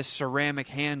has this ceramic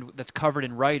hand that's covered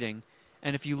in writing,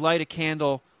 and if you light a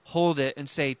candle, hold it, and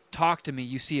say, talk to me,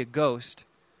 you see a ghost.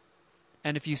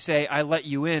 And if you say, I let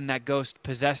you in, that ghost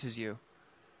possesses you.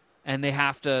 And they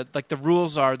have to, like the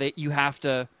rules are, you have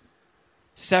to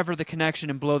sever the connection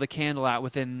and blow the candle out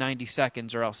within 90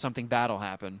 seconds or else something bad will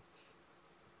happen.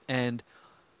 And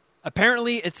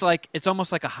apparently it's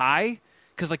almost like a high,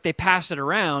 because like they pass it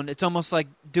around. It's almost like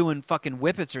doing fucking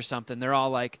whippets or something. They're all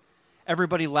like,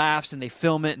 everybody laughs and they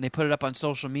film it and they put it up on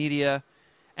social media.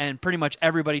 And pretty much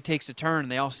everybody takes a turn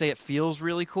and they all say it feels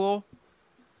really cool.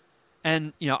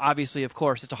 And, you know, obviously, of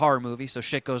course, it's a horror movie, so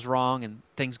shit goes wrong and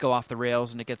things go off the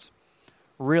rails and it gets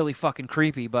really fucking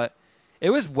creepy. But it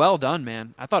was well done,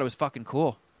 man. I thought it was fucking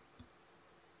cool.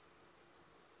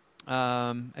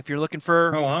 If you're looking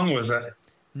for... How long was that?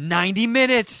 90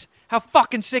 minutes! How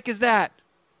fucking sick is that?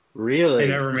 Really?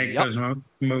 They never make those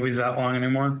movies that long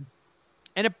anymore.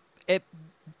 And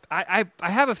I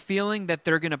have a feeling that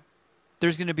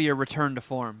there's gonna be a return to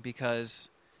form because...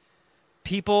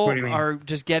 people are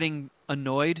just getting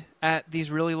annoyed at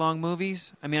these really long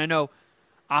movies. I mean, I know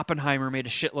Oppenheimer made a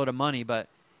shitload of money, but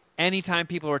anytime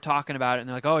people were talking about it and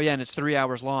they're like, oh, yeah, and it's 3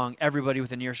 hours long, everybody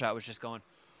within earshot was just going,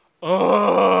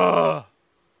 ugh.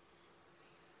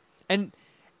 And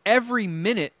every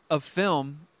minute of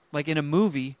film, like in a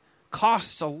movie,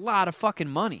 costs a lot of fucking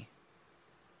money.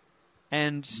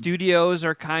 And studios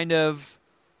are kind of,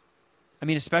 I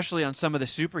mean, especially on some of the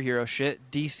superhero shit,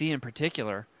 DC in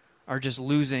particular, are just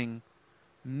losing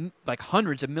like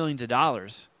hundreds of millions of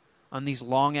dollars on these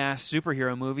long-ass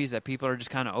superhero movies that people are just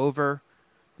kind of over.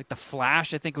 Like The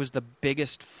Flash, I think, was the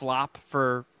biggest flop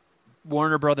for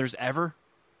Warner Brothers ever.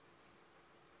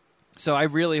 So I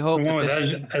really hope the one that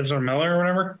this... with Ezra Miller or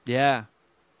whatever? Yeah.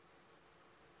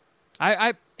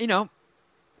 I you know,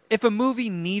 if a movie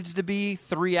needs to be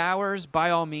 3 hours, by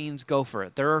all means, go for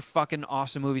it. There are fucking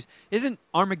awesome movies. Isn't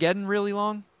Armageddon really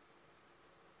long?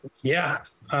 Yeah.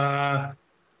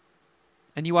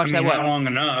 And you watch I mean, that, what? not long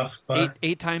enough. But...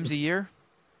 Eight times a year?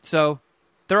 So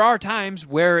there are times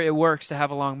where it works to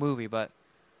have a long movie, but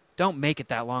don't make it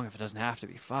that long if it doesn't have to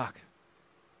be. Fuck.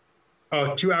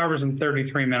 Oh, 2 hours and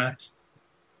 33 minutes.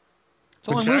 It's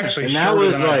a long Which is movie. actually And that shorter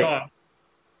was than I like- thought.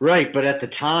 Right, but at the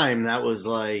time, that was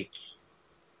like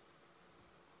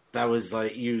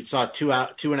you saw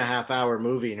 2.5 hour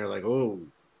movie and you're like, oh.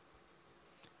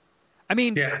 I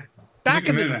mean, Yeah. back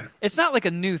in the... It's not like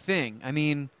a new thing. I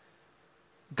mean,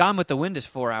 Gone with the Wind is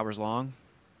 4 hours long.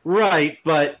 Right,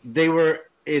 but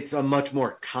it's a much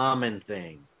more common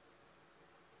thing.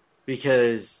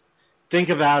 Because think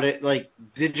about it, like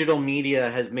digital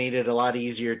media has made it a lot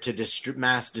easier to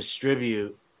mass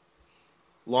distribute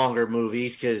longer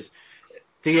movies because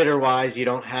theater-wise, you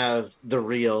don't have the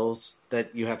reels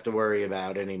that you have to worry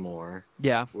about anymore.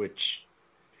 Yeah.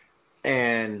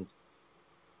 And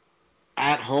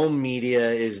at-home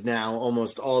media is now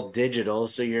almost all digital,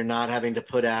 so you're not having to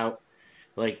put out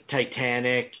like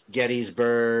Titanic,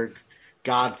 Gettysburg,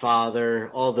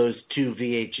 Godfather, all those two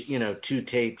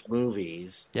tape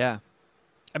movies. Yeah.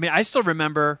 I mean, I still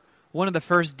remember one of the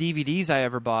first DVDs I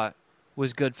ever bought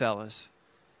was Goodfellas,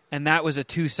 and that was a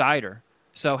 2-sider.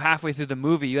 So halfway through the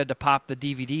movie, you had to pop the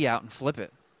DVD out and flip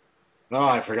it. Oh,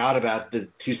 I forgot about the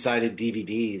 2-sided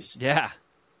DVDs. Yeah.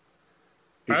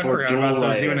 I Before forgot dual about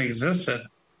those layer. even existed.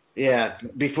 Yeah,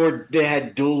 before they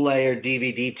had dual layer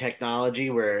DVD technology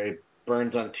where it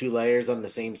burns on 2 layers on the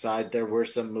same side, there were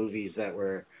some movies that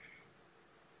were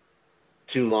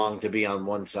too long to be on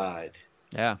one side.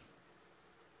 Yeah.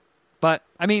 But,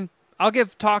 I mean, I'll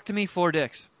give Talk to Me 4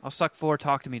 dicks. I'll suck 4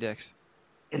 Talk to Me dicks.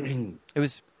 It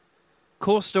was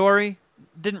cool story.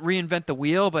 Didn't reinvent the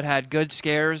wheel, but had good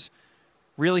scares.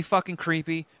 Really fucking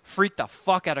creepy. Freaked the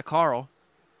fuck out of Carl.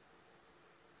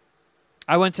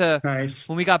 I went to Nice.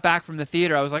 when we got back from the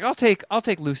theater. I was like, I'll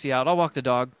take Lucy out. I'll walk the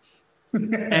dog.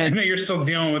 I know you're still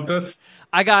dealing with this.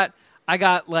 I got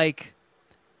like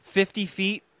 50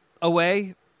 feet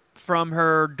away from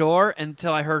her door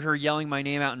until I heard her yelling my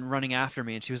name out and running after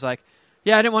me. And she was like,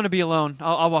 "Yeah, I didn't want to be alone.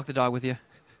 I'll walk the dog with you."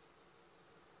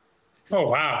 Oh,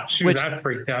 wow. She was that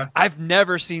freaked out. I've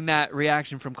never seen that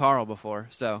reaction from Carl before,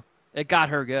 so it got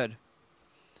her good.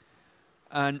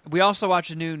 And we also watched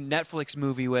a new Netflix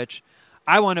movie, which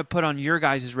I want to put on your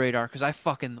guys' radar because I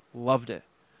fucking loved it.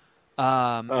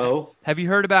 Have you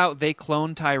heard about They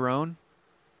Cloned Tyrone?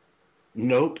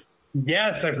 Nope.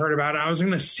 Yes, I've heard about it. I was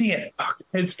going to see it. Fuck,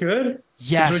 it's good?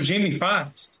 Yes. It's with Jamie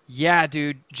Foxx. Yeah,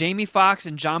 dude. Jamie Foxx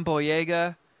and John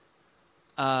Boyega.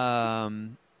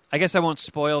 I guess I won't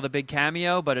spoil the big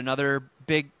cameo, but another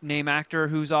big name actor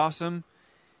who's awesome.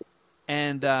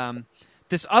 And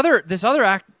this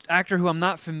other actor who I'm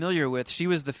not familiar with, she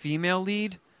was the female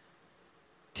lead,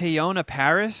 Teyonah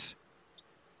Parris.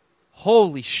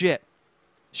 Holy shit.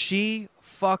 She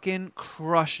fucking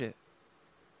crushed it.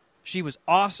 She was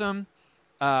awesome,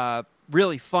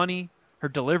 really funny. Her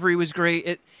delivery was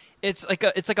great. It's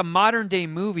like a modern day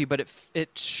movie, but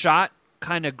it's shot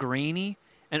kind of grainy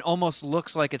and almost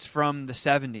looks like it's from the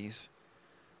 70s.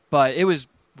 But it was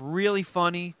really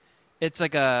funny. It's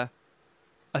like a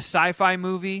sci-fi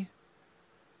movie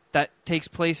that takes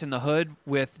place in the hood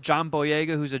with John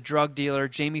Boyega, who's a drug dealer,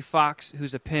 Jamie Foxx,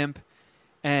 who's a pimp,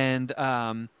 and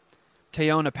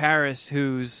Teyonah Parris,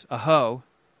 who's a hoe.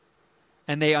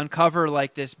 And they uncover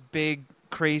like this big,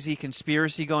 crazy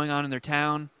conspiracy going on in their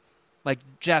town. Like,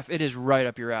 Geoff, it is right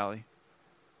up your alley.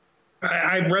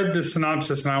 I read the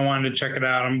synopsis and I wanted to check it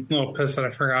out. I'm a little pissed that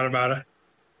I forgot about it.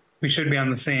 We should be on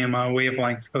the same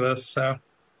wavelength for this, so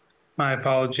my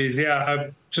apologies. Yeah,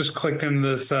 I just clicked into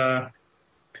this Teyonah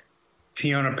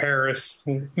Parris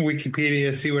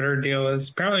Wikipedia to see what her deal is.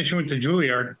 Apparently she went to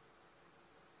Juilliard.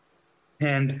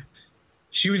 And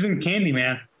she was in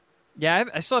Candyman. Yeah,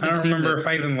 I still haven't seen it. I don't remember if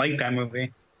I even liked that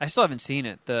movie. I still haven't seen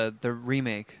it, the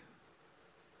remake.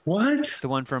 What? The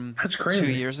one from That's crazy.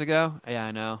 2 years ago? Yeah,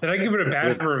 I know. Did I give it a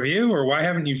bad review, or why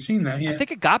haven't you seen that yet? I think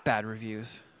it got bad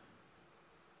reviews.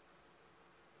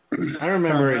 I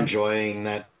remember enjoying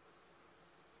that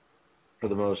for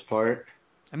the most part.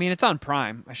 I mean, it's on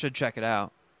Prime. I should check it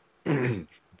out.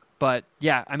 But,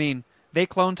 yeah, I mean, They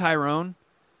Cloned Tyrone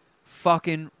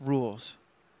fucking rules.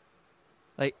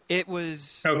 Like, it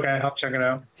was... Okay, I'll check it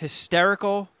out.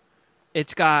 Hysterical.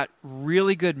 It's got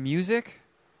really good music.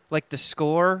 Like the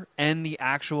score and the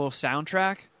actual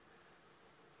soundtrack.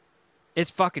 It's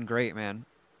fucking great, man.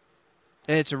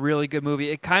 It's a really good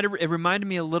movie. It reminded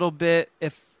me a little bit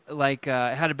it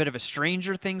had a bit of a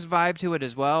Stranger Things vibe to it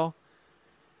as well.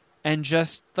 And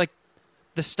just like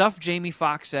the stuff Jamie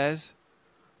Foxx says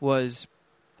was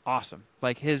awesome.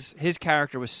 Like his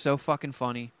character was so fucking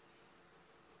funny.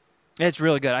 It's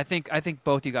really good. I think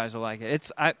both you guys will like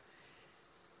it.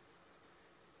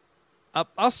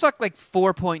 I'll suck like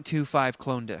 4.25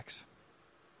 clone dicks.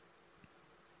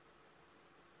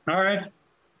 All right.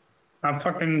 I'm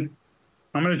going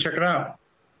to check it out.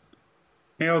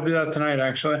 Maybe I'll do that tonight,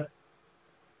 actually.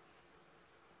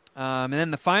 And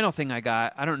then the final thing I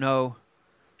got, I don't know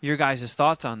your guys'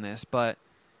 thoughts on this, but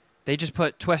they just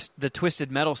put the Twisted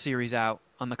Metal series out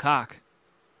on the cock.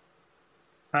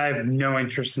 I have no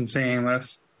interest in seeing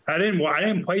this. I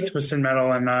didn't play Twisted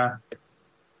Metal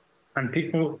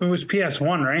it was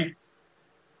PS1, right?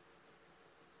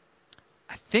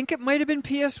 I think it might have been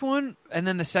PS1, and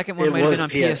then the second one might have been on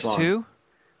PS2.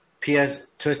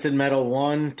 Twisted Metal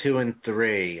 1, 2, and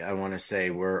 3, I want to say,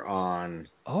 were on...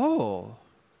 Oh.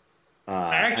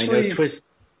 Actually... I know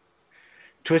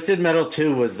Twisted Metal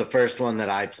 2 was the first one that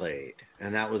I played,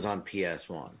 and that was on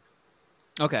PS1.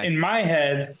 Okay. In my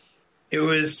head, it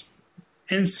was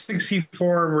N64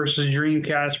 versus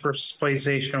Dreamcast versus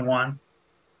PlayStation 1.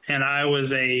 And I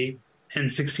was a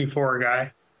N64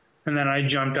 guy. And then I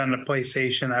jumped on the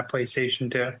PlayStation at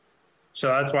PlayStation 2. So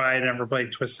that's why I never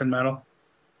played Twisted Metal.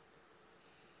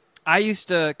 I used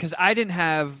to, because I didn't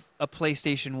have a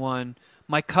PlayStation 1.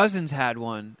 My cousins had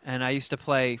one, and I used to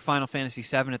play Final Fantasy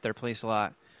VII at their place a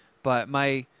lot. But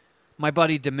my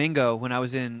buddy Domingo, when I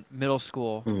was in middle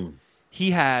school,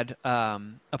 he had a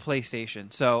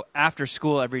PlayStation. So after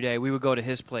school every day, we would go to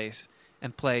his place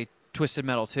and play Twisted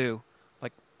Metal 2,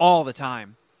 like all the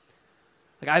time.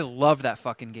 Like I love that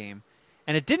fucking game,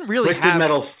 and it didn't really Twisted have.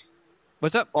 Metal.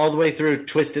 What's up? All the way through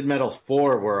Twisted Metal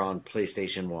 4 were on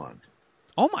PlayStation 1.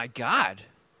 Oh my god!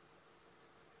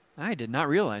 I did not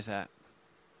realize that.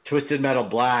 Twisted Metal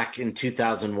Black in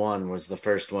 2001 was the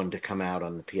first one to come out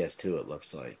on the PS2, it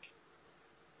looks like.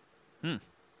 I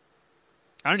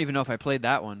don't even know if I played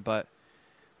that one, but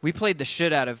we played the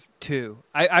shit out of 2.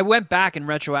 I went back and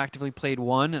retroactively played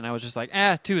 1, and I was just like,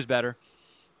 2 is better.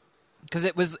 Because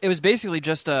it was basically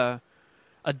just a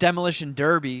demolition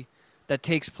derby that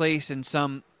takes place in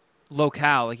some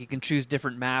locale. Like you can choose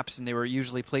different maps, and they were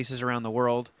usually places around the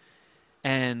world.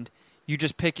 And you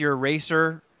just pick your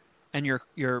racer and your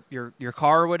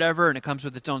car or whatever, and it comes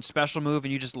with its own special move,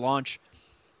 and you just launch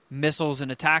missiles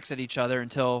and attacks at each other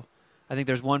until I think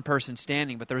there's one person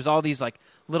standing. But there was all these like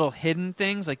little hidden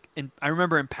things. Like I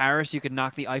remember in Paris, you could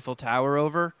knock the Eiffel Tower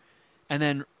over and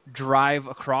then drive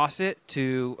across it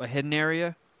to a hidden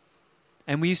area.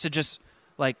 And we used to just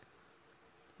like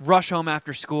rush home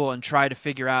after school and try to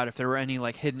figure out if there were any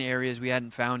like hidden areas we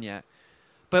hadn't found yet.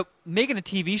 But making a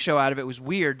TV show out of it was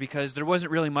weird because there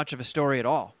wasn't really much of a story at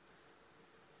all.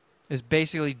 It was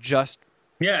basically just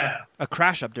a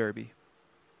crash-up derby.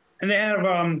 And they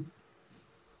have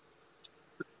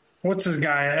what's his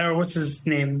guy? What's his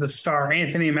name? The star,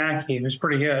 Anthony Mackie, who's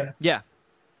pretty good. Yeah.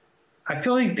 I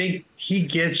feel like he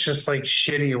gets just like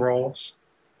shitty roles.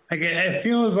 Like it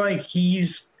feels like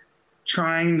he's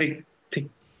trying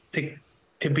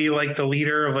to be like the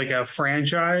leader of like a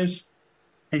franchise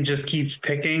and just keeps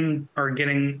picking or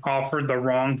getting offered the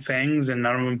wrong things and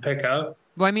none of them pick up.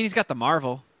 Well, I mean, he's got the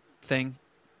Marvel thing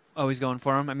always going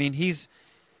for him. I mean, he's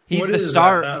What the is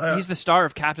star. that? He's the star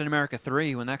of Captain America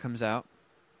 3 when that comes out.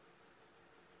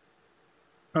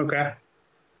 Okay.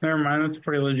 Never mind. That's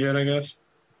pretty legit, I guess.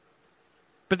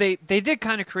 But they did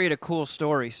kind of create a cool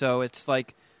story. So it's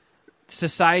like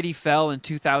society fell in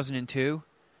 2002,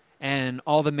 and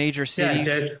all the major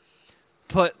cities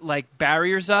put like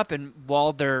barriers up and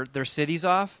walled their cities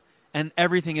off, and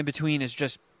everything in between is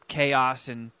just chaos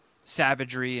and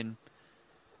savagery and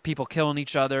people killing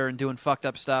each other and doing fucked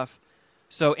up stuff.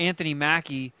 So Anthony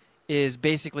Mackie is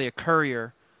basically a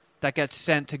courier that gets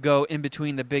sent to go in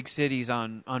between the big cities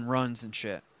on runs and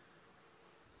shit.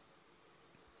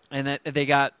 And that they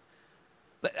got,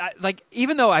 like,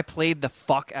 even though I played the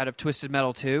fuck out of Twisted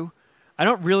Metal 2, I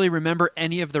don't really remember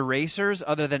any of the racers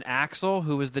other than Axel,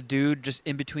 who was the dude just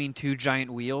in between two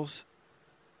giant wheels,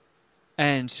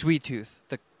 and Sweet Tooth,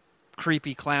 the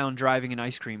creepy clown driving an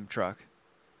ice cream truck.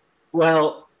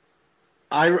 Well,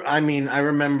 I mean, I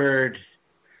remembered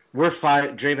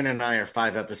Draven and I are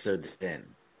 5 episodes in.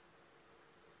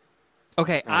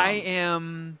 Okay, I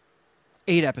am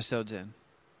 8 episodes in.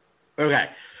 Okay,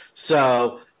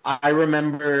 so I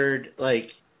remembered,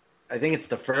 like, I think it's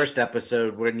the first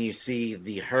episode when you see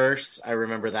the hearse. I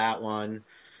remember that one.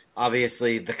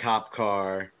 Obviously, the cop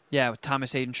car. Yeah, with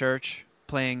Thomas Hayden Church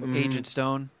playing Agent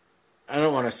Stone. I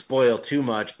don't want to spoil too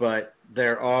much, but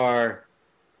there are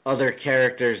other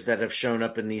characters that have shown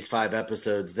up in these 5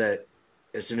 episodes that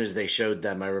as soon as they showed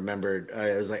them, I remembered.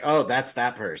 I was like, oh, that's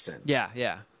that person.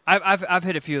 Yeah. I've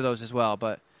hit a few of those as well,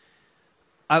 but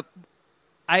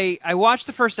I watched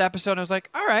the first episode and I was like,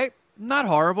 all right, not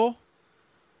horrible.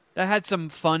 That had some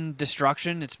fun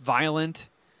destruction. It's violent.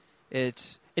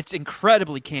 It's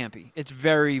incredibly campy. It's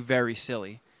very, very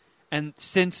silly. And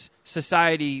since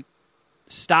society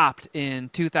stopped in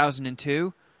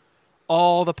 2002,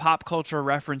 all the pop culture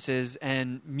references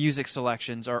and music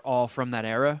selections are all from that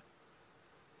era,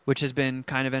 which has been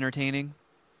kind of entertaining.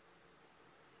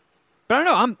 But I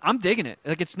don't know. I'm digging it.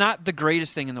 Like, it's not the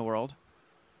greatest thing in the world,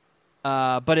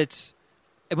 but it's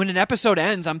when an episode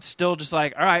ends, I'm still just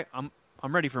like, all right, I'm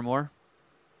ready for more.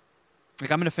 Like,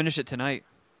 I'm gonna finish it tonight.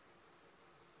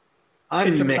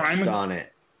 I'm mixed on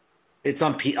it. It's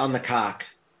on the cock.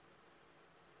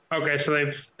 Okay, so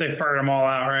they've fired them all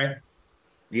out, right?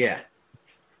 Yeah.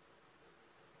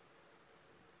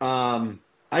 I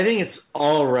think it's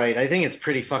all right. I think it's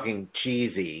pretty fucking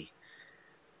cheesy.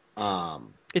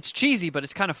 It's cheesy, but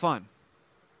it's kind of fun.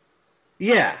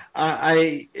 Yeah,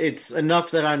 it's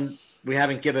enough that we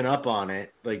haven't given up on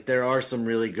it. Like, there are some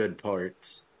really good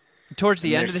parts. Towards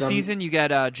the end of the season, you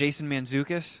get Jason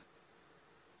Mantzoukas.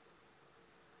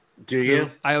 Do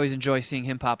you? I always enjoy seeing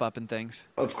him pop up in things.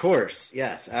 Of course.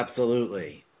 Yes,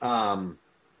 absolutely.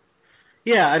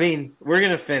 Yeah, I mean, we're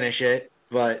going to finish it,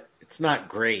 but it's not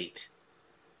great.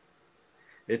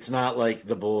 It's not like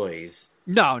The Boys.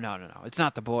 No. It's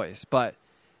not The Boys, but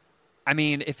I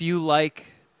mean, if you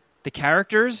like the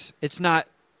characters, it's not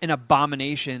an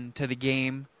abomination to the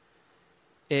game.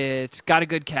 It's got a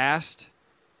good cast.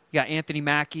 You got Anthony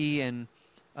Mackie and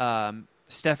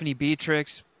Stephanie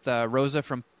Beatrix, Rosa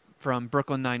from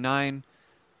Brooklyn Nine-Nine.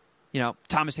 You know,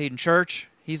 Thomas Hayden Church,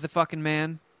 he's the fucking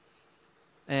man.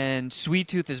 And Sweet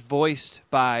Tooth is voiced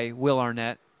by Will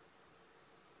Arnett,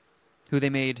 who they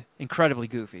made incredibly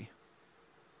goofy.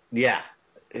 Yeah,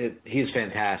 he's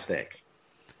fantastic.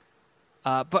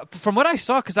 But from what I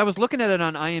saw, because I was looking at it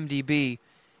on IMDb,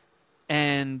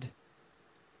 and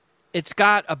it's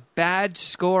got a bad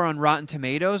score on Rotten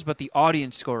Tomatoes, but the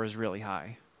audience score is really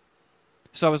high.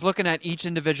 So I was looking at each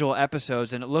individual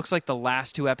episodes, and it looks like the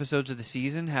last 2 episodes of the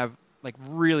season have like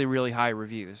really, really high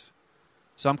reviews.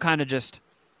 So I'm kind of just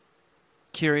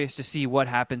curious to see what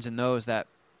happens in those that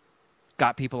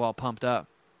got people all pumped up.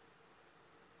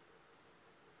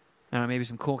 I don't know, maybe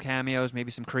some cool cameos,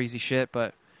 maybe some crazy shit,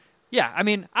 but yeah, I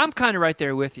mean, I'm kind of right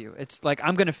there with you. It's like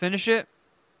I'm going to finish it.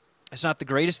 It's not the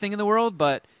greatest thing in the world,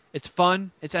 but it's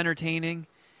fun, it's entertaining,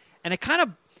 and it kind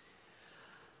of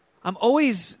I'm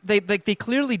always they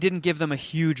clearly didn't give them a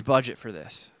huge budget for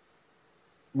this.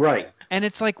 Right. And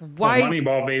it's like why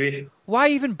Moneyball, baby. Why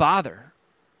even bother?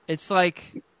 It's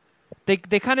like they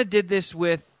kind of did this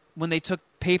with when they took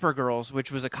Paper Girls,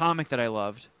 which was a comic that I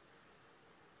loved,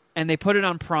 and they put it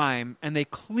on Prime, and they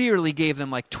clearly gave them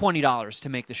like $20 to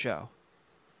make the show.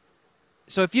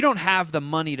 So if you don't have the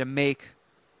money to make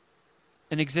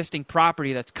an existing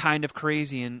property that's kind of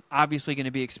crazy and obviously going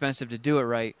to be expensive to do it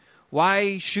right,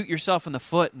 why shoot yourself in the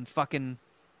foot and fucking...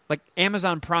 Like,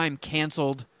 Amazon Prime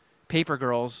canceled Paper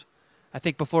Girls, I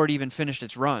think, before it even finished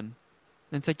its run.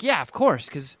 And it's like, yeah, of course,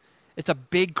 because it's a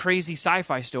big, crazy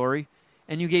sci-fi story,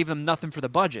 and you gave them nothing for the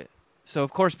budget. So,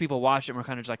 of course, people watched it and were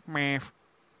kind of just like, meh.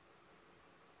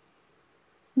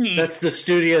 That's the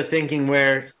studio thinking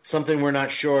where something we're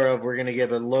not sure of, we're going to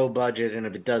give a low budget, and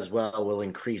if it does well, we'll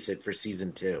increase it for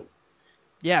season 2.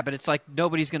 Yeah, but it's like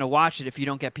nobody's going to watch it if you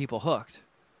don't get people hooked.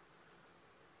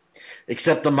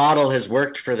 Except the model has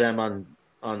worked for them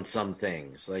on some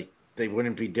things. Like, they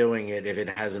wouldn't be doing it if it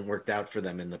hasn't worked out for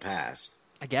them in the past.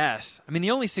 I guess. I mean,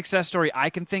 the only success story I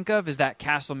can think of is that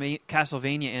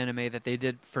Castlevania anime that they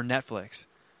did for Netflix.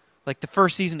 Like, the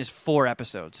first season is 4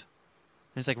 episodes.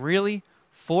 And it's like, really?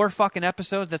 4 fucking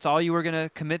episodes? That's all you were going to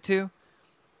commit to?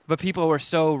 But people were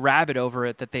so rabid over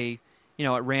it that they, you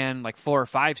know, it ran like 4 or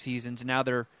 5 seasons, and now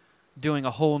they're doing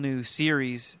a whole new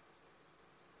series.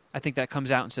 I think that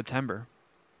comes out in September.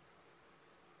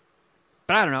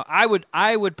 But I don't know.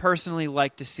 I would personally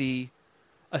like to see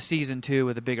a season 2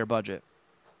 with a bigger budget.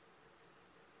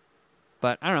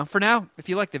 But I don't know. For now, if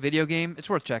you like the video game, it's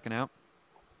worth checking out.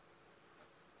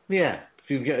 Yeah,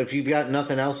 if you've got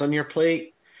nothing else on your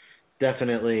plate,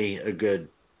 definitely a good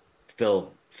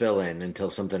fill in until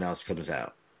something else comes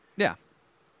out. Yeah.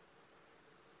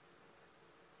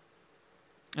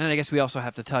 And I guess we also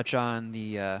have to touch on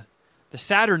the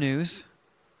sadder news.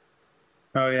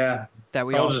 Oh, yeah. That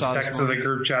we I'll all just saw this text to the morning.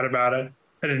 group chat about it.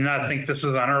 I did not think this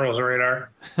was on Earl's radar.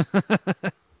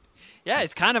 Yeah,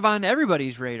 it's kind of on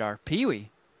everybody's radar.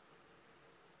 Pee-wee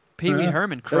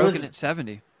Herman croaking at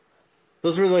 70.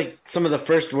 Those were like some of the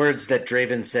first words that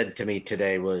Draven said to me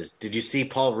today was, "Did you see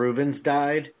Paul Rubens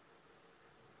died?"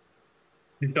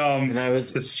 And I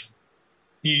was...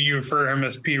 You refer him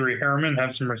as Pee-wee Herman,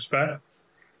 have some respect.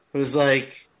 It was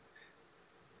like,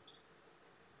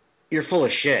 you're full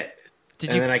of shit.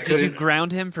 Did you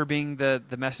ground him for being the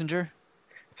messenger?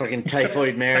 Fucking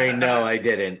Typhoid Mary? No, I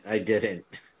didn't.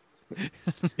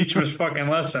 Teach him his fucking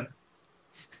lesson.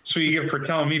 That's what you get for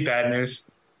telling me bad news.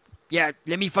 Yeah,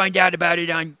 let me find out about it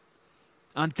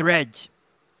on Threads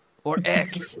or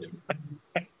X.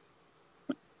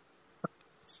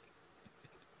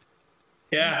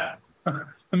 Yeah. Let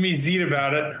me zit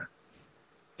about it.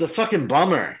 It's a fucking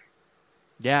bummer.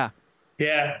 Yeah.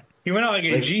 Yeah. He went out like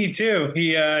a G, too.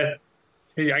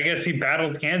 I guess he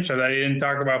battled cancer that he didn't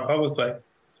talk about publicly.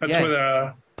 That's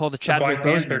where pulled a Chadwick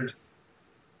Boseman.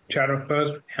 Chadwick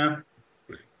Boseman, yeah.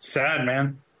 Sad,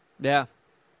 man. Yeah.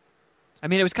 I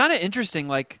mean, it was kind of interesting.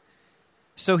 Like,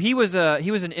 so he was an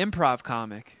improv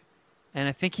comic, and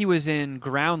I think he was in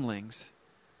Groundlings,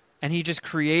 and he just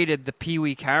created the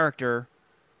Pee-wee character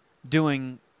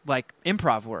doing like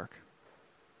improv work.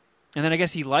 And then I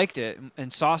guess he liked it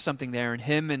and saw something there, and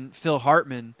him and Phil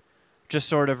Hartman just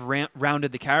sort of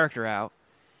rounded the character out.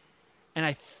 And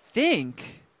I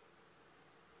think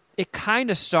it kind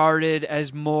of started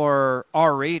as more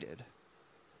R-rated.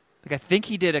 Like, I think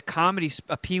he did a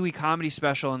Pee-wee comedy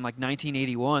special in like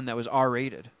 1981 that was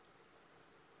R-rated,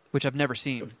 which I've never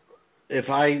seen. If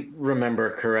I remember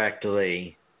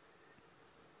correctly,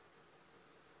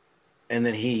 and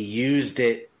then he used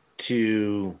it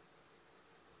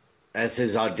as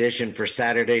his audition for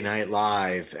Saturday Night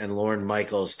Live, and Lorne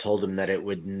Michaels told him that it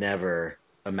would never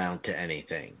amount to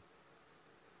anything.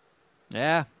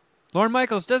 Yeah. Lorne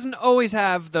Michaels doesn't always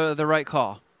have the right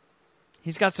call.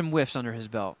 He's got some whiffs under his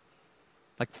belt.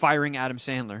 Like firing Adam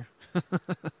Sandler.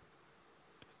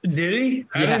 Did he?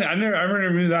 Yeah. I never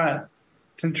knew that.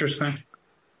 It's interesting.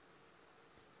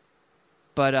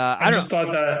 But I just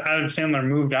thought that Adam Sandler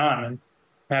moved on and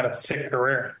had a sick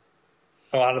career.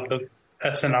 A lot of the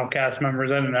SNL cast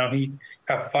members, I didn't know he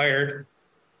got fired.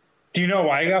 Do you know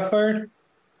why he got fired?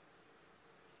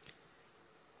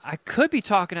 I could be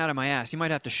talking out of my ass. You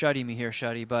might have to shuddy me here,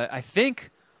 Shuddy, but I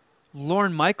think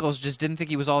Lorne Michaels just didn't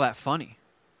think he was all that funny.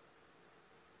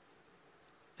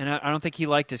 And I don't think he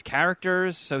liked his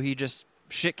characters, so he just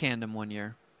shit-canned him one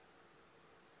year.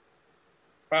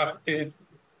 Wow, dude.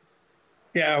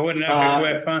 Yeah, I wouldn't have to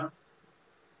quit, huh?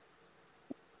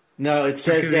 No, it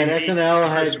says that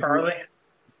SNL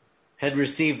had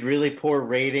received really poor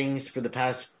ratings for the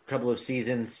past couple of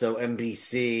seasons, so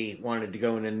NBC wanted to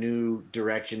go in a new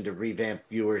direction to revamp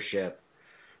viewership,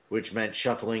 which meant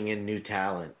shuffling in new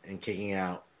talent and kicking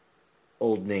out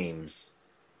old names.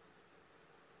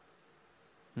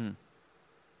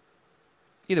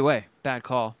 Either way, bad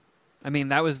call. I mean,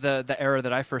 that was the era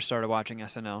that I first started watching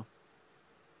SNL.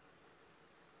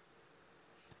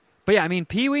 But yeah, I mean,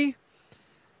 Pee-wee,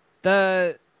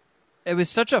 it was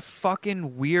such a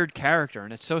fucking weird character,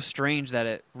 and it's so strange that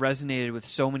it resonated with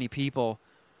so many people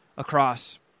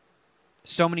across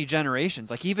so many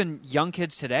generations. Like, even young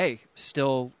kids today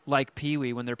still like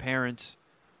Pee-wee when their parents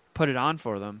put it on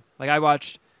for them. Like,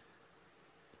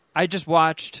 I just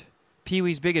watched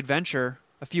Pee-wee's Big Adventure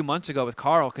a few months ago with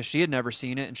Carl because she had never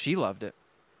seen it, and she loved it.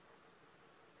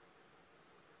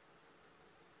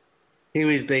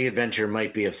 Pee-wee's Big Adventure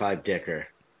might be a five-dicker.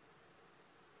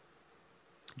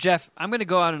 Geoff, I'm going to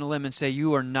go out on a limb and say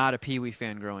you are not a Pee-wee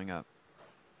fan growing up.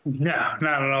 No,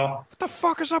 not at all. What the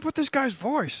fuck is up with this guy's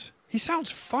voice? He sounds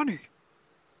funny.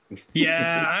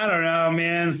 Yeah, I don't know,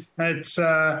 man. It's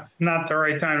not the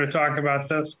right time to talk about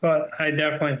this, but I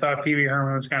definitely thought Pee-wee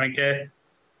Herman was kind of gay.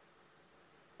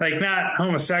 Like, not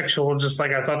homosexual, just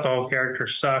like I thought the whole character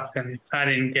sucked, and I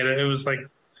didn't get it. It was like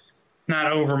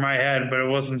not over my head, but it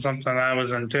wasn't something I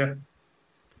was into.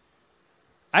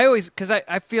 Because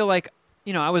I feel like,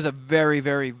 I was a very,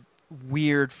 very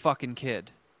weird fucking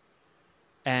kid.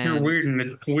 And You're weird and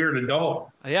a weird adult.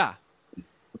 Yeah.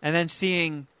 And then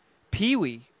seeing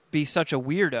Pee-wee be such a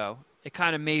weirdo, it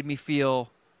kind of made me feel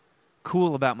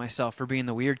cool about myself for being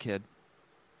the weird kid.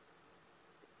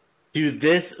 To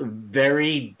this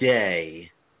very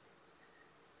day,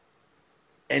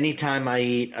 anytime I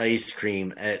eat ice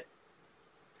cream at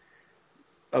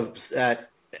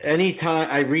any time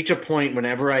I reach a point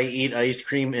whenever I eat ice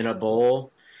cream in a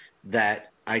bowl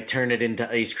that I turn it into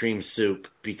ice cream soup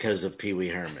because of Pee-wee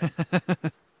Herman.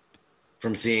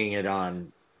 From seeing it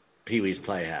on Pee-wee's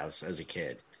Playhouse as a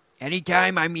kid.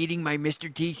 Anytime I'm eating my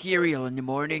Mr. T cereal in the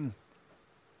morning.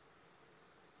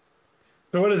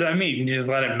 So what does that mean? You just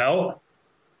let it melt?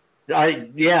 I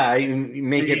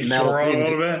make it melt a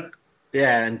little bit.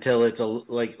 Yeah, until it's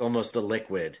almost a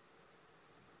liquid.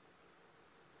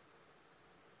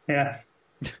 Yeah.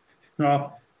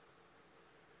 Well,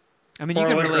 I mean, you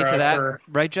can relate to that,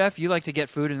 right, Geoff? You like to get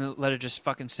food and let it just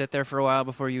fucking sit there for a while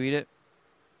before you eat it?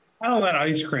 I don't let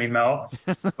ice cream melt,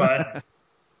 but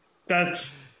that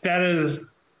is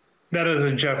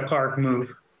a Geoff Clark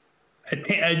move.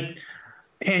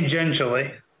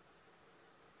 Tangentially.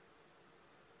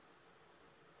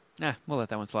 Nah, we'll let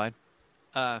that one slide.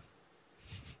 As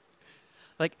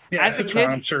a kid,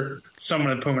 I'm sure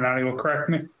someone at Puminati will correct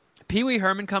me. Pee-wee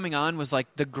Herman coming on was like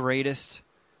the greatest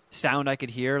sound I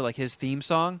could hear, like his theme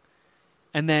song.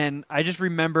 And then I just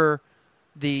remember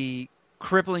the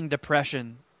crippling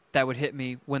depression that would hit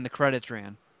me when the credits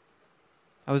ran.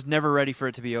 I was never ready for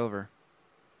it to be over.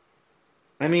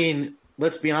 I mean,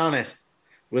 let's be honest.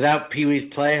 Without Pee-wee's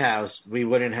Playhouse, we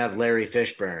wouldn't have Larry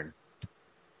Fishburne.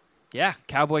 Yeah,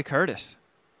 Cowboy Curtis.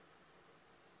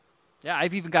 Yeah,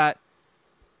 I've even got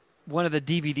one of the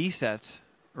DVD sets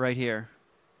right here.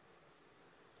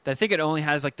 I think it only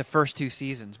has like the first 2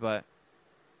 seasons, but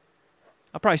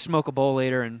I'll probably smoke a bowl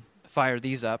later and fire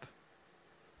these up.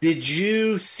 Did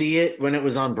you see it when it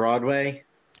was on Broadway?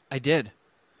 I did.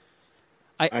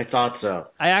 I thought so.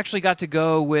 I actually got to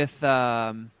go with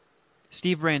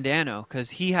Steve Brandano,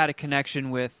 because he had a connection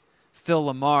with Phil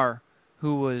Lamar,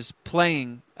 who was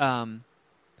playing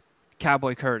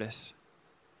Cowboy Curtis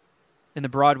in the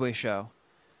Broadway show.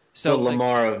 So Phil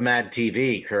Lamar of Mad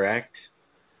TV, correct?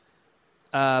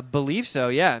 Believe so,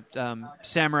 yeah.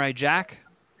 Samurai Jack,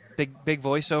 big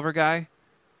voiceover guy.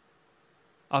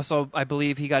 Also, I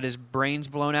believe he got his brains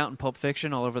blown out in Pulp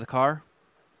Fiction all over the car.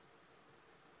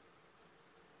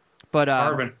 But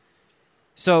Marvin.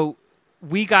 so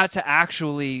we got to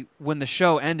actually, when the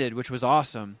show ended, which was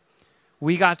awesome,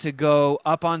 we got to go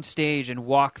up on stage and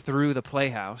walk through the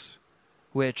Playhouse,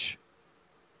 which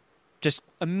just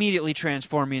immediately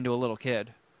transformed me into a little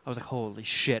kid. I was like, holy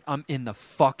shit, I'm in the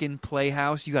fucking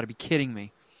Playhouse? You got to be kidding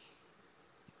me.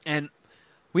 And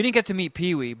we didn't get to meet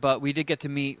Pee-wee, but we did get to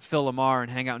meet Phil Lamar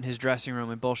and hang out in his dressing room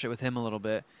and bullshit with him a little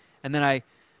bit. And then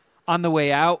on the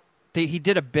way out, he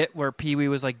did a bit where Pee-wee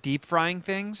was like deep frying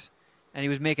things, and he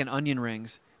was making onion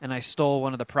rings, and I stole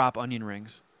one of the prop onion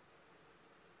rings.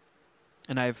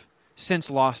 And I've since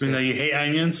lost Even it. though you hate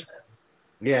onions?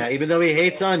 Yeah, even though he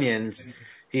hates onions,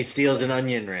 he steals an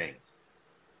onion ring.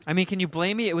 I mean, can you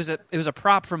blame me? It was a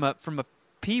prop from a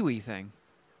Pee-wee thing.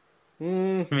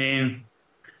 I mean,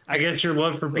 I guess your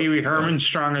love for Pee-wee Herman's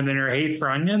stronger than your hate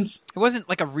for onions. It wasn't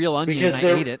like a real onion, Because and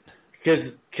I ate it.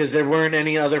 Because there weren't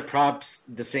any other props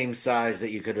the same size that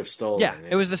you could have stolen. Yeah,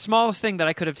 it was the smallest thing that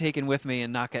I could have taken with me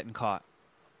and not getting caught.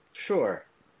 Sure.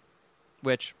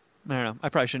 Which, I don't know, I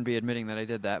probably shouldn't be admitting that I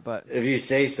did that, but... If you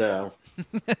say so.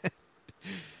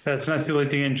 That's not too late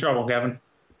to get in trouble, Kevin.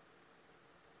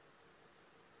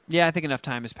 Yeah, I think enough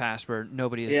time has passed where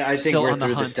nobody is Yeah, I think still we're on the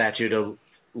through hunt. the statute of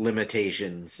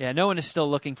limitations. Yeah, no one is still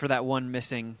looking for that one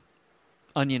missing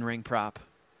onion ring prop.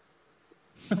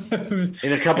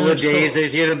 In a couple of days,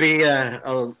 there's going to be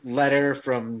a letter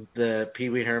from the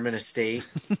Pee-wee Herman estate.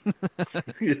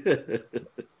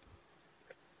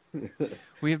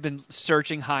 We have been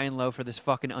searching high and low for this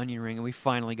fucking onion ring, and we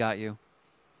finally got you.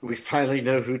 We finally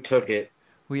know who took it.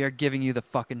 We are giving you the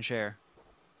fucking share.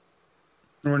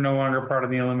 We're no longer part of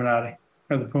the Illuminati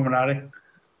or the Puminati.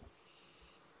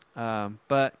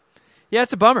 But yeah,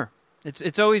 it's a bummer.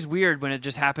 It's always weird when it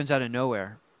just happens out of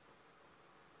nowhere.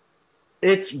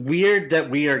 It's weird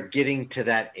that we are getting to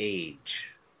that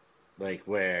age, like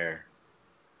where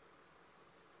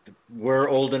we're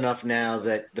old enough now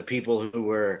that the people who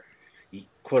were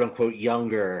quote unquote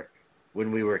younger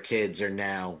when we were kids are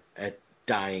now at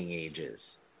dying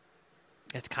ages.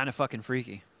 It's kind of fucking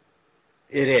freaky.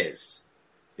 It is.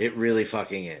 It really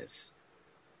fucking is.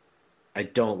 I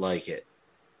don't like it.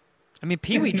 I mean,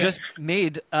 Pee-wee just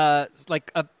made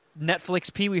like a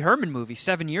Netflix Pee-wee Herman movie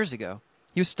 7 years ago.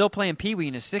 He was still playing Pee-wee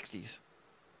in his 60s.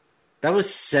 That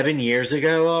was 7 years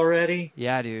ago already?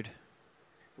 Yeah, dude.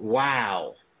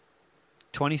 Wow.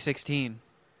 2016.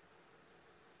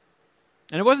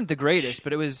 And it wasn't the greatest,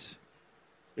 but it was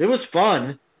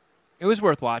fun. It was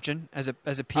worth watching as a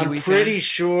Pee-wee I'm pretty fan.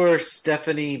 sure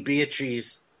Stephanie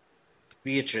Beatrice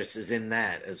is in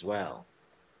that as well.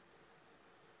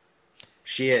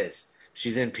 She is.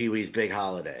 She's in Pee-wee's Big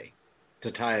Holiday to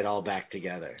tie it all back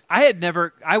together.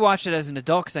 I watched it as an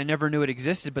adult because I never knew it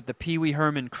existed, but the Pee-wee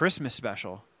Herman Christmas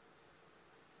special.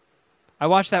 I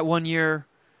watched that one year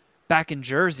back in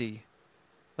Jersey.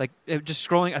 Like, just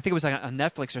scrolling, I think it was like on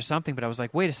Netflix or something, but I was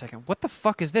like, wait a second, what the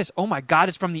fuck is this? Oh my God,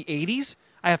 it's from the 80s?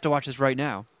 I have to watch this right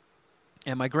now.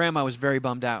 And my grandma was very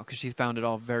bummed out because she found it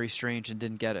all very strange and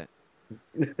didn't get it.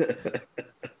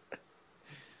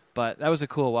 But that was a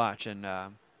cool watch. And yeah,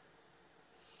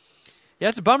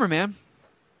 it's a bummer, man.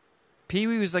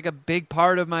 Pee-wee was like a big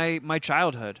part of my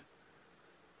childhood.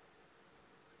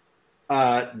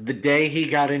 The day he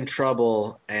got in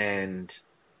trouble and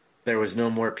there was no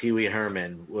more Pee-wee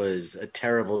Herman was a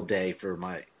terrible day for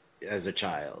as a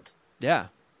child. Yeah.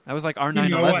 That was like our 9/11. You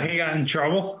know what? He got in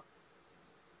trouble?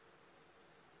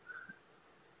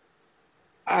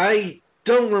 I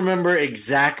don't remember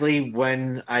exactly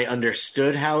when I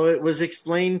understood how it was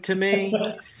explained to me,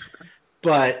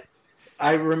 but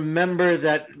I remember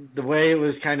that the way it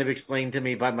was kind of explained to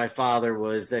me by my father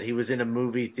was that he was in a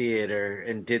movie theater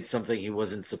and did something he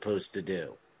wasn't supposed to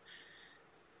do.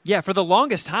 Yeah, for the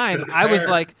longest time, I was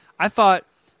like, I thought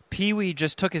Pee-wee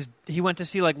just he went to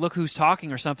see like Look Who's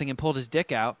Talking or something and pulled his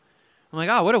dick out. I'm like,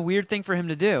 oh, what a weird thing for him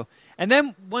to do. And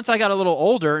then once I got a little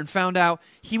older and found out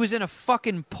he was in a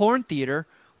fucking porn theater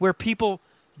where people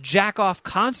jack off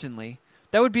constantly,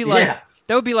 that would be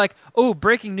like, oh,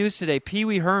 breaking news today,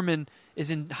 Pee-wee Herman is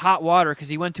in hot water because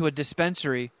he went to a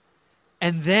dispensary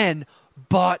and then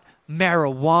bought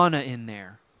marijuana in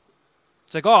there.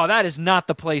 It's like, oh, that is not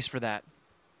the place for that.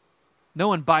 No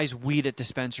one buys weed at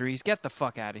dispensaries. Get the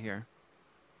fuck out of here.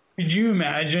 Could you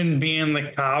imagine being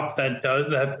the cop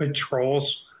that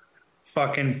patrols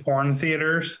fucking porn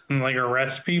theaters and like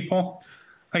arrest people?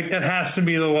 Like that has to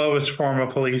be the lowest form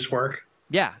of police work.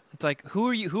 Yeah, it's like who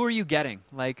are you getting?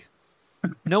 Like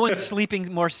no one's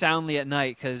sleeping more soundly at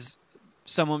night because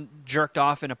someone jerked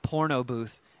off in a porno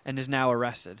booth and is now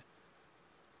arrested.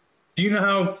 Do you know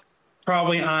how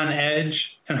probably on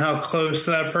edge and how close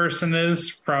that person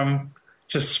is from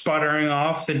just sputtering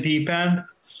off the deep end?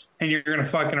 And you're gonna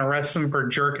fucking arrest them for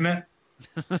jerking it?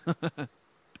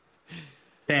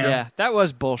 Damn. Yeah, that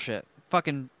was bullshit.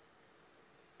 Fucking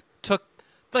took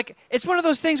like it's one of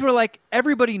those things where like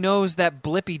everybody knows that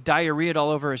Blippy diarrheaed all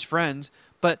over his friends,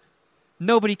 but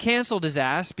nobody canceled his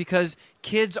ass because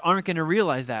kids aren't going to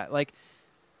realize that. Like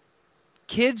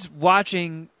kids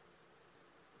watching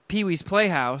Pee-wee's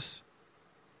Playhouse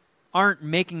aren't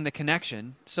making the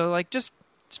connection. So like just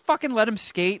fucking let him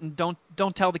skate and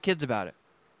don't tell the kids about it.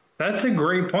 That's a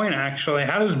great point, actually.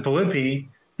 How does Blippy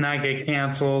not get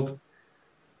canceled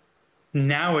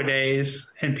nowadays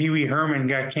and Pee-wee Herman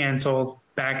got canceled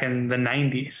back in the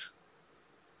 90s?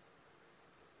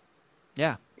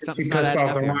 Yeah. He Something's not pissed adding off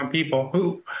up the here. wrong people.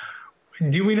 Who?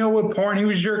 Do we know what porn he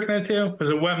was jerking it to? Was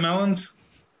it Wet Melons?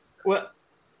 Well,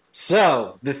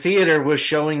 so the theater was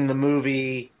showing the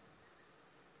movies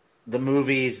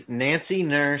Nancy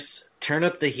Nurse, Turn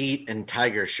Up the Heat, and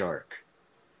Tiger Shark.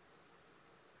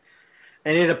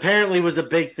 And it apparently was a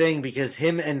big thing because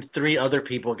him and 3 other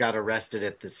people got arrested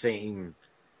at the same.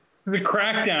 The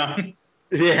crackdown.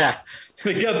 Yeah,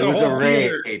 They got it the was a whole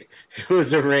raid. theater. It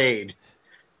was a raid.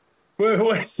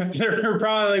 They're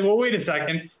probably like, well, wait a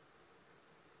second.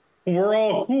 We're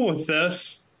all cool with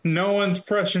this. No one's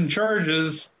pressing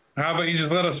charges. How about you just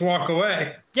let us walk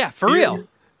away? Yeah, for real.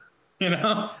 You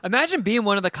know? Imagine being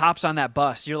one of the cops on that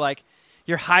bus.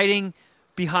 You're hiding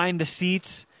behind the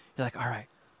seats. You're like, all right,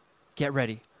 get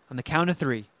ready. On the count of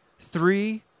 3.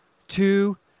 3,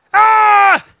 2,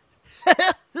 ah!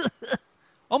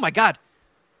 Oh my God.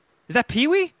 Is that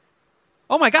Pee-wee?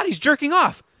 Oh my God, he's jerking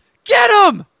off. Get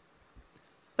him!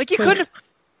 Like you could have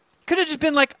just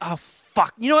been like, oh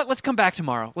fuck. You know what? Let's come back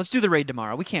tomorrow. Let's do the raid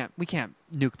tomorrow. We can't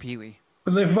nuke Pee-wee.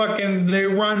 They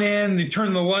run in, they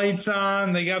turn the lights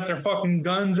on, they got their fucking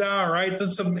guns out, right?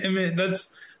 That's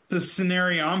the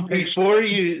scenario I'm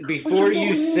picturing. Before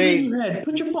you say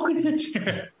Put your fucking head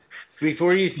here.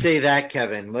 Before you say that,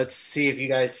 Kevin, let's see if you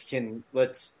guys can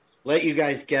let's let you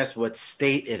guys guess what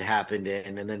state it happened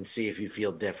in and then see if you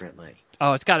feel differently.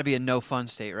 Oh, it's got to be a no fun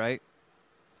state, right?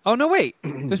 Oh no, wait.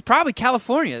 It was probably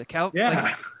California.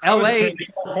 Yeah, L.A. I would say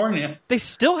California. They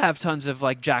still have tons of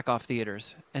like jack off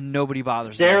theaters, and nobody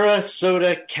bothers. them.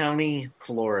 Sarasota County,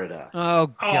 Florida. Oh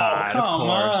God, of come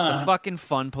course, on. the fucking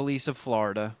fun police of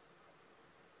Florida.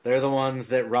 They're the ones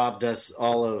that robbed us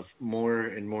all of more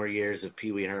and more years of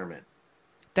Pee-wee Herman.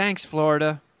 Thanks,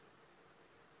 Florida.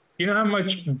 You know how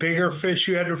much bigger fish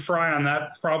you had to fry on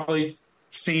that probably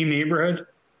same neighborhood?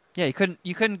 Yeah,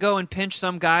 you couldn't go and pinch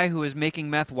some guy who was making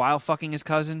meth while fucking his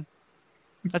cousin.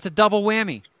 That's a double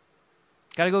whammy.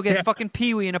 Got to go get fucking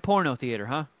Pee-wee in a porno theater,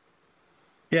 huh?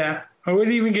 Yeah, I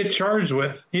wouldn't even get charged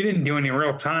with. He didn't do any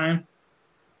real time.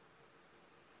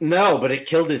 No, but it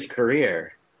killed his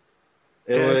career.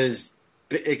 It Yeah. was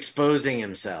exposing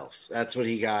himself. That's what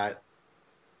he got.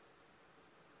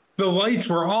 The lights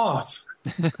were off.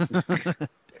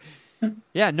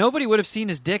 Yeah, nobody would have seen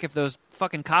his dick if those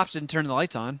fucking cops didn't turn the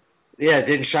lights on. Yeah, it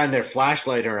didn't shine their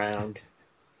flashlight around.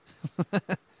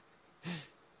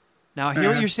 Now, I hear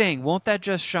what you're saying. Won't that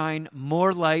just shine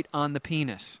more light on the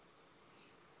penis?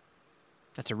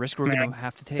 That's a risk we're going to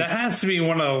have to take. That has to be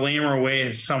one of the lamer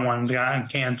ways someone's gotten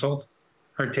canceled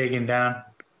or taken down.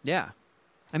 Yeah.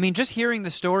 I mean, just hearing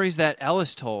the stories that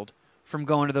Ellis told from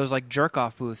going to those, like,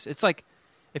 jerk-off booths, it's like,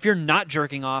 if you're not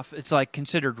jerking off, it's, like,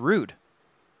 considered rude.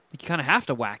 You kind of have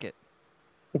to whack it.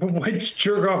 Which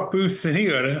jerk off booths did he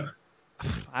go to?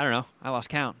 I don't know. I lost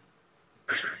count.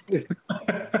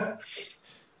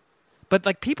 But,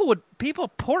 like, people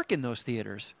pork in those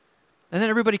theaters. And then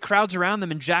everybody crowds around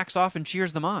them and jacks off and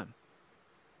cheers them on.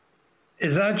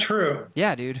 Is that true?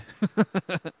 Yeah, dude.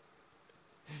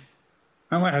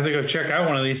 I might have to go check out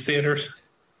one of these theaters.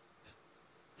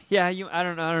 Yeah, I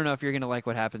don't know if you're gonna like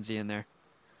what happens to you in there.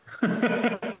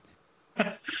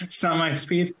 It's not my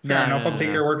speed. Fair enough. I'll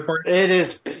take your word for it. It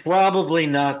is probably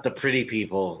not the pretty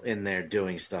people in there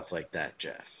doing stuff like that,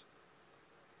 Geoff.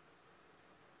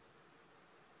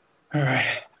 All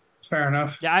right. Fair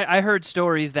enough. Yeah, I heard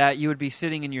stories that you would be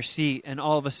sitting in your seat and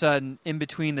all of a sudden, in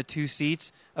between the two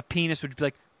seats, a penis would be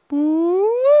like, boop.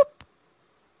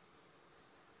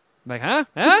 Like, huh?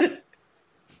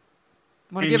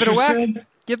 Want to give it a whack?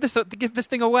 Interested? Give this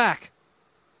thing a whack.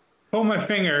 Pull my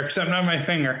finger, except not my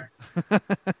finger.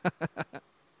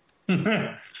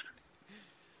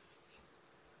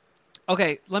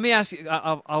 Okay, let me ask you.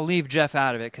 I'll leave Geoff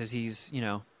out of it because he's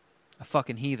a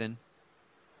fucking heathen.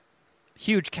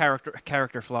 Huge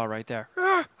character flaw right there.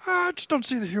 I just don't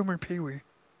see the humor in Pee-wee.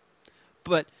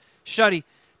 But Shuddy,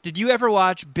 did you ever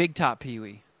watch Big Top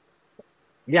Pee-wee?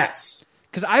 Yes.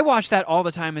 Because I watched that all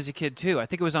the time as a kid too. I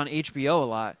think it was on HBO a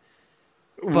lot.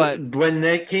 But when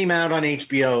that came out on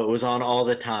HBO, it was on all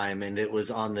the time, and it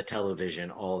was on the television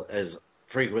all as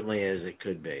frequently as it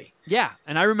could be. Yeah,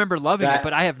 and I remember loving it,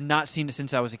 but I have not seen it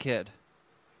since I was a kid.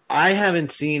 I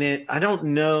haven't seen it. I don't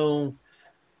know.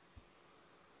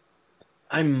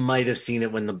 I might have seen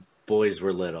it when the boys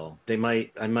were little. I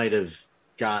might have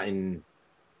gotten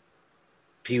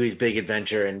Pee-wee's Big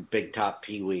Adventure and Big Top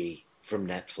Pee-wee from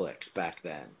Netflix back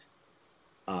then.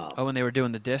 When they were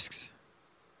doing the discs?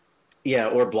 Yeah,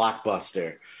 or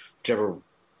Blockbuster, whichever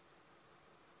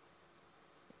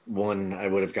one I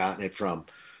would have gotten it from.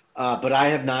 But I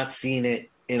have not seen it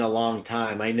in a long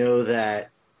time. I know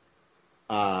that,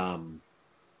 oh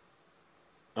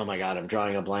my God, I'm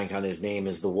drawing a blank on his name,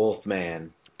 is the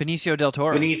Wolfman. Benicio del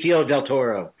Toro. Benicio del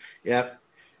Toro. Yep.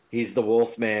 He's the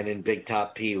Wolfman in Big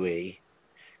Top Pee-wee.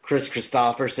 Chris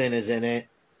Christopherson is in it.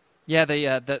 Yeah,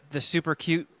 the super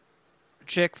cute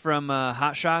chick from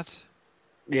Hot Shots.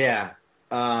 Yeah.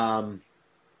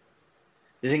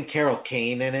 Isn't Carol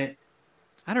Kane in it?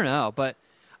 I don't know, but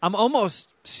I'm almost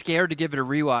scared to give it a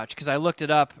rewatch because I looked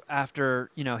it up after,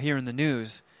 hearing the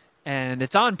news, and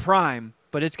it's on Prime,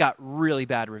 but it's got really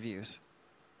bad reviews.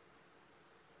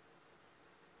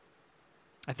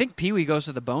 I think Pee-wee goes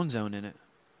to the Bone Zone in it.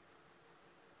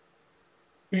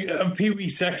 Pee-wee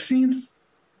sex scene?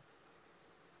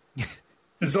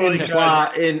 It's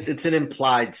it's an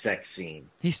implied sex scene.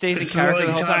 He stays in character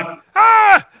the whole time.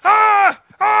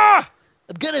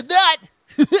 I'm gonna nut.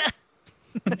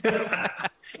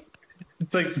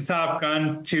 It's like the Top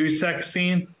Gun 2 sex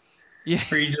scene. Yeah.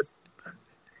 Where you just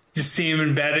see them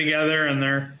in bed together and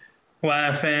they're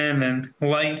laughing and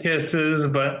light kisses,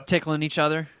 but tickling each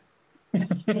other.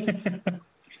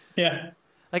 Yeah.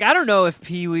 Like, I don't know if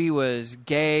Pee-wee was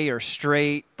gay or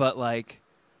straight, but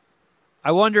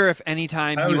I wonder if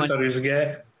anytime he was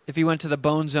gay. If he went to the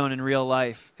Bone Zone in real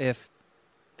life, if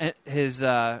his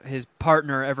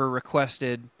partner ever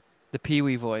requested the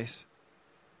Pee-wee voice.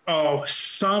 Oh,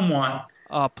 someone.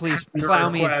 Oh, please plow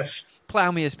me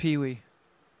as Pee-wee.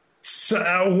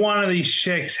 So, one of these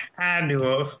chicks had to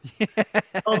have.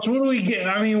 Else, what do we get?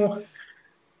 I mean, what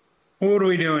are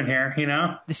we doing here?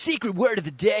 The secret word of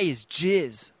the day is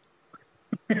jizz.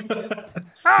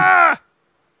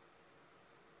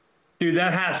 Dude,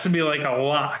 that has to be like a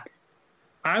lock.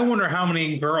 I wonder how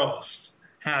many girls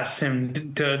asked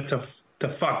him to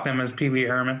fuck them as Pee-wee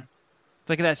Herman.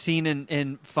 Look at that scene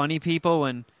in Funny People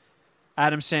when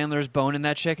Adam Sandler's boning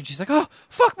that chick, and she's like, "Oh,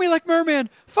 fuck me like merman,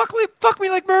 fuck me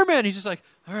like merman." He's just like,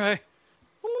 "All right."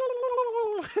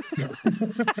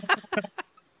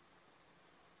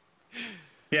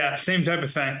 Yeah, same type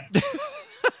of thing.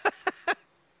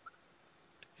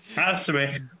 Has to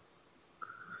be.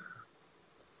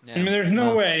 Yeah. I mean, there's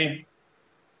no way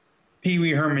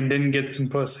Pee-wee Herman didn't get some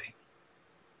pussy.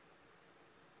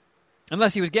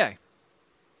 Unless he was gay.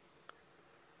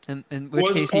 In which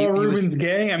was case Paul he Rubens was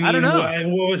gay? I mean, I don't know.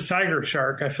 What was Tiger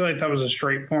Shark? I feel like that was a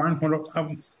straight porn.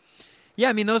 Yeah,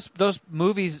 I mean, those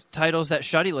movies titles that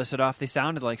Shuddy listed off, they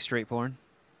sounded like straight porn.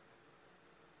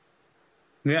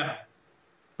 Yeah.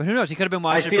 But who knows? He could have been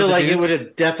watching. I feel like it would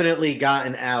have definitely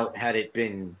gotten out had it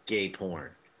been gay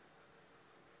porn.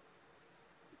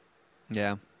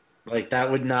 Yeah. Like, that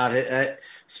would not,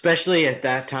 especially at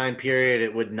that time period,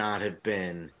 it would not have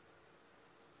been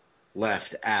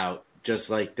left out.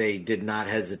 Just like they did not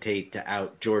hesitate to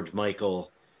out George Michael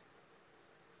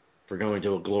for going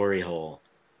to a glory hole.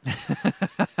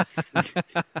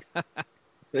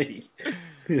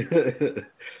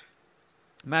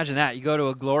 Imagine that. You go to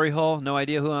a glory hole, no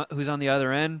idea who's on the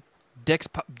other end. Dick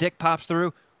pops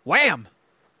through. Wham!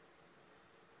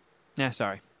 Yeah,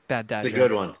 sorry. Bad dad It's a joke.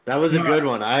 good one. That was a good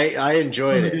one. I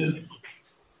enjoyed it.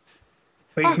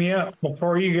 Wake me up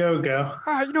before you go.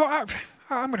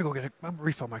 I'm going to go I'm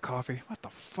refill my coffee. What the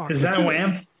fuck? Is that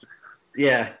Wham?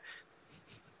 Yeah.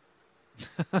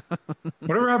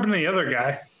 Whatever happened to the other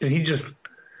guy? Did he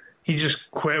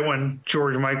just quit when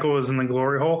George Michael was in the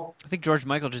glory hole? I think George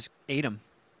Michael just ate him.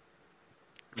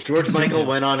 George Michael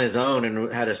went on his own and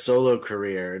had a solo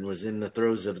career and was in the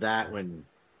throes of that when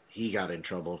he got in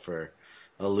trouble for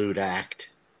a lewd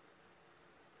act.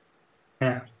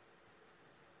 Yeah.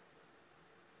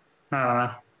 I don't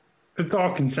know. It's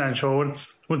all consensual.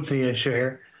 What's the issue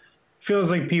here? Feels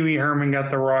like Pee-wee Herman got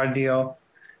the raw deal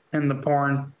in the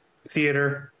porn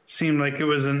theater. Seemed like it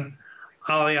was an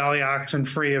ollie ollie oxen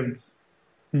free of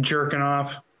jerking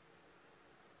off.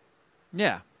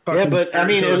 Yeah. Yeah, Fucking but I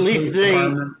mean, to the police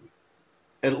department.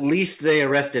 at least they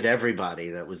arrested everybody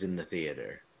that was in the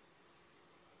theater.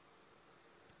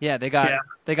 Yeah, they Yeah.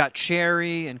 got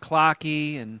Cherry and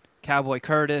Clocky and Cowboy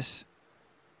Curtis.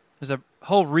 There's a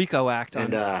whole Rico act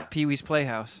on And Pee-wee's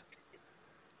Playhouse.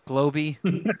 Globy,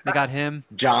 they got him.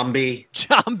 Jambi,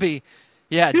 Jambi.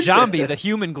 Yeah, Jambi, the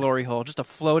human glory hole, just a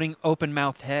floating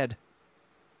open-mouthed head.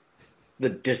 the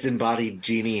disembodied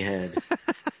genie head.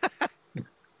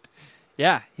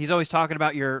 Yeah, he's always talking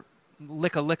about your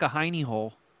licka hiney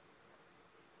hole.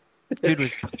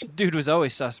 Dude was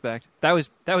always suspect. That was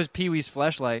Pee-wee's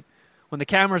fleshlight. When the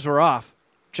cameras were off,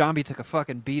 Jambi took a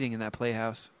fucking beating in that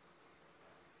playhouse.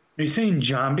 Are you saying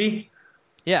Jambi?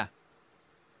 Yeah.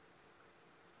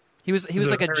 He was It's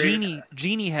like a very-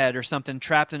 genie head or something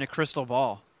trapped in a crystal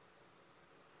ball.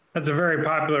 That's a very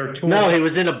popular tool. No, he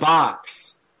was in a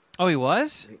box. Oh, he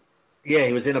was? Yeah,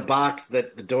 he was in a box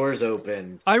that the doors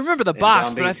opened. I remember the box,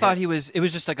 Jambi's but I thought head. it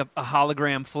was just like a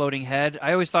hologram floating head.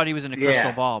 I always thought he was in a crystal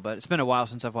Yeah. ball, but it's been a while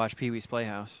since I've watched Pee-wee's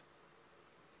Playhouse.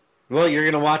 Well, you're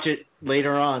going to watch it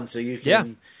later on, so you can Yeah.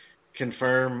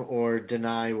 confirm or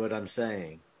deny what I'm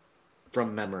saying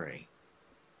from memory.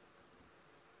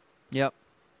 Yep.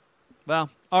 Well,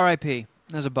 R.I.P.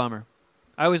 That was a bummer.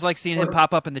 I always like seeing him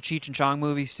pop up in the Cheech and Chong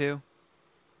movies, too.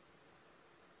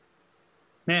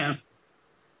 Man.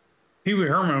 Pee-wee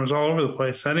Herman was all over the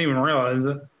place. I didn't even realize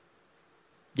it.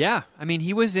 Yeah. I mean, he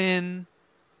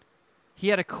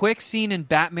had a quick scene in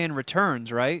Batman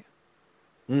Returns, right?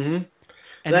 Mm-hmm.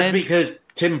 And That's then, because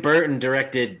Tim Burton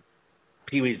directed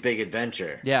Pee-wee's Big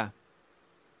Adventure. yeah.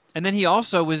 And then he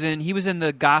also was in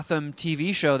the Gotham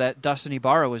TV show that Dustin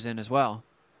Ibarra was in as well.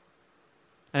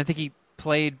 And I think he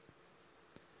played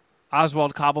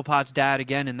Oswald Cobblepot's dad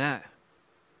again in that.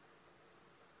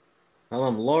 Tell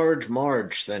him Large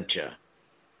Marge sent you.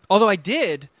 Although I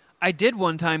did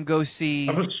one time go see,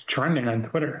 That was trending on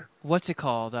Twitter. what's it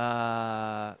called?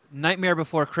 Nightmare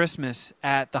Before Christmas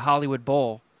at the Hollywood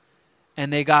Bowl.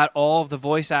 And they got all of the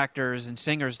voice actors and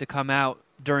singers to come out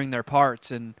during their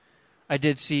parts. And I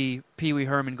did see Pee-wee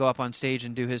Herman go up on stage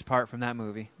and do his part from that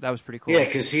movie. That was pretty cool. Yeah,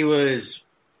 because he was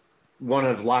one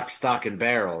of Lock, Stock, and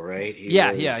Barrel, right?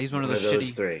 Yeah, was he's one of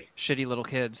those three. shitty little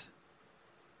kids.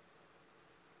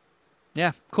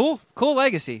 Yeah, cool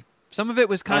legacy. Some of it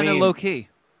was kind of low key.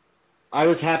 I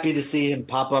was happy to see him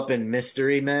pop up in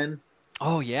Mystery Men.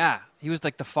 Oh yeah, he was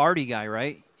like the farty guy,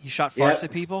 right? He shot farts Yep.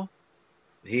 at people.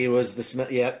 He was the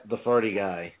farty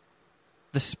guy.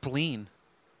 The spleen.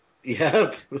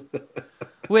 Yep.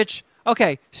 Which,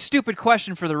 okay, stupid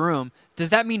question for the room. Does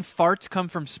that mean farts come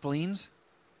from spleens?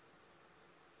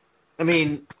 I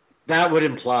mean, that would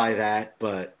imply that,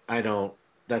 but I don't.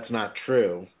 That's not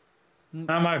true.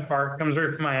 Not my fart. Comes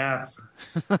right from my ass.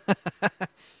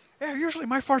 Yeah, usually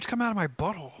my farts come out of my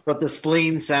butthole. But the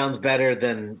spleen sounds better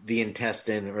than the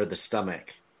intestine or the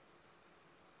stomach.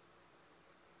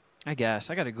 I guess.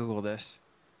 I gotta Google this.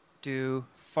 Do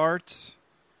farts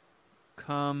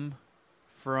come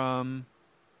from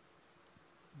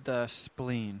the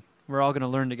spleen? We're all gonna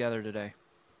learn together today.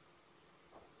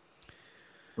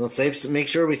 Well, make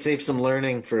sure we save some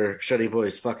learning for Shuddy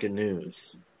Boy's fucking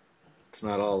news. It's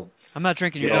not all I'm not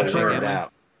drinking your get all milkshake, burned am I?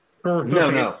 out. We're supposed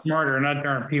to No. get smarter, not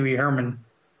during Pee-wee Herman.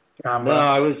 No,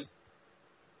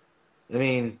 I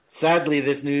mean, sadly,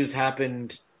 this news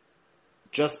happened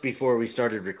just before we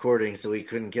started recording, so we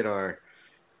couldn't get our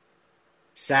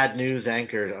sad news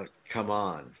anchor to come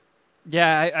on.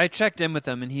 Yeah, I checked in with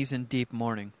him, and he's in deep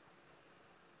mourning.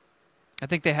 I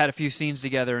think they had a few scenes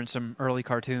together in some early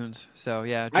cartoons. So,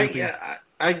 yeah.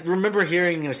 I remember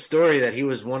hearing a story that he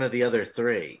was one of the other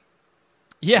three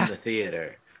Yeah. in the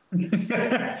theater.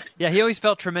 Yeah, he always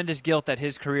felt tremendous guilt that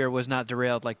his career was not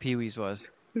derailed like Pee-wee's was.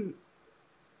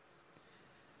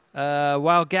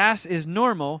 While gas is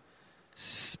normal,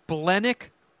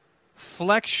 splenic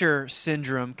flexure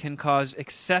syndrome can cause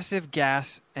excessive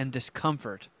gas and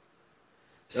discomfort.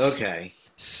 Okay.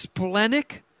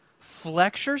 Splenic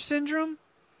flexure syndrome?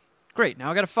 Great,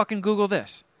 now I gotta fucking Google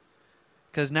this.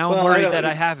 Because now I'm Well, worried that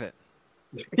I have it.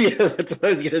 Yeah, that's what I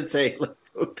was going to say.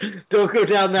 Don't go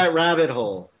down that rabbit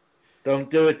hole. Don't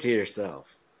do it to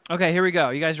yourself. Okay, here we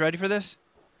go. You guys ready for this?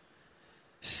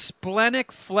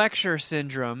 Splenic flexure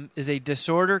syndrome is a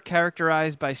disorder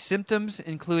characterized by symptoms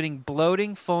including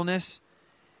bloating, fullness,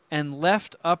 and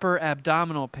left upper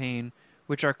abdominal pain,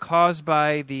 which are caused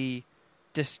by the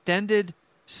distended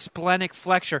splenic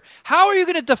flexure. How are you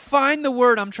going to define the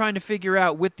word I'm trying to figure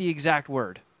out with the exact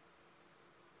word?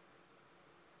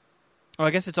 Oh, I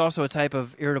guess it's also a type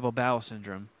of irritable bowel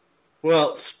syndrome.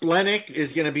 Well, splenic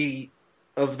is going to be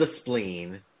of the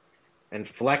spleen, and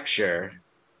flexure,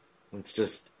 it's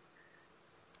just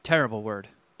Terrible word.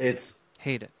 it's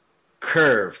Hate it.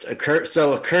 curved.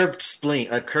 So a curved spleen,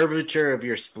 a curvature of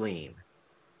your spleen.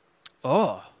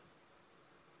 Oh.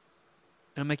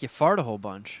 It'll make you fart a whole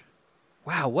bunch.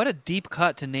 Wow, what a deep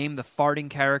cut to name the farting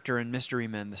character in Mystery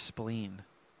Men, the spleen.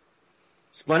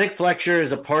 Splenic flexure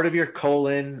is a part of your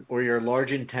colon or your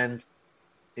large intestine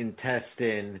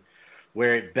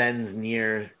where it bends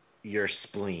near your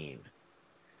spleen.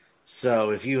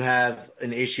 So if you have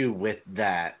an issue with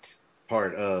that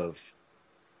part of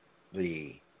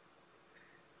the...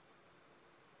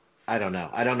 I don't know.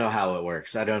 I don't know how it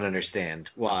works. I don't understand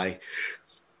why.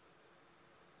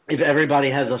 If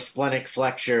everybody has a splenic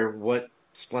flexure, what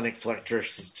splenic flexure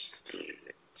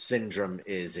syndrome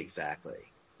is exactly?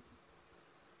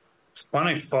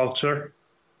 Splenic flexure.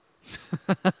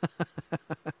 But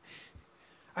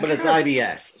it's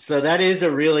IBS. So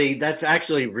that's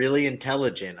actually really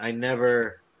intelligent.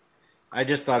 I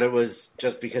just thought it was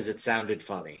just because it sounded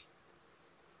funny.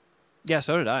 Yeah,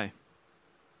 so did I.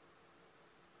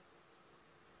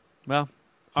 Well,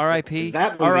 R.I.P.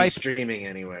 That movie's streaming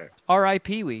anywhere.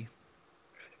 R.I.P. We.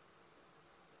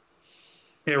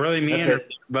 Yeah, really meandered,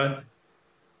 but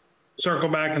circle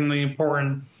back on the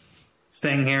important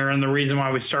thing here and the reason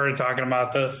why we started talking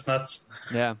about this. That's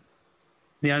the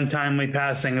untimely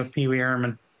passing of Pee-wee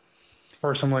Herman.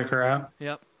 Pour some liquor out.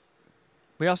 Yep.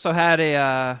 We also had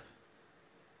a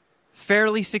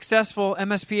fairly successful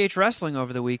MSPH wrestling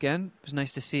over the weekend. It was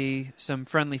nice to see some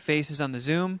friendly faces on the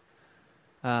Zoom.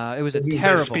 It was a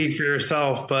terrible. Speak for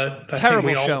yourself, but terrible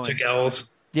I think we all showing. took L's.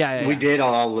 Yeah. We did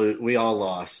all lose. We all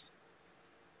lost.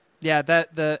 Yeah,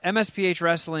 the MSPH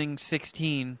Wrestling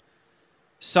 16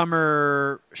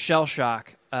 summer shell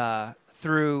shock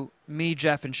threw me,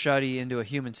 Geoff, and Shuddy into a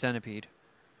human centipede.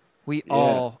 We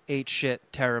all ate shit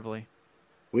terribly.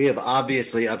 We have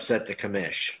obviously upset the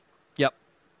commish. Yep.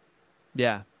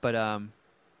 Yeah, but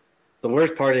the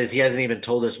worst part is he hasn't even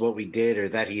told us what we did or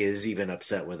that he is even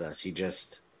upset with us. He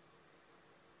just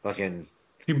fucking...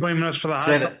 You blaming us for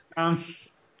the hot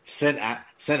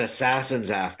sent assassins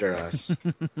after us.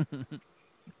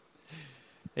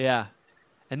 Yeah.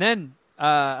 And then,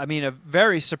 a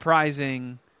very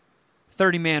surprising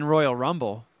 30-man Royal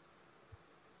Rumble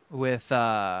with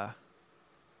the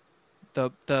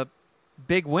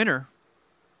big winner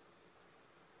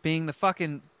being the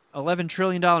fucking $11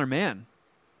 trillion man.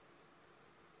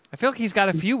 I feel like he's got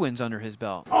a few wins under his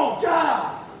belt. Oh,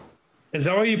 God! Is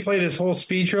that why you played his whole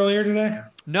speech earlier today?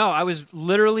 No, I was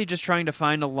literally just trying to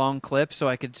find a long clip so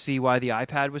I could see why the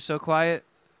iPad was so quiet.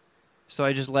 So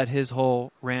I just let his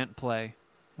whole rant play,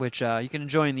 which you can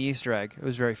enjoy in the Easter egg. It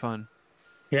was very fun.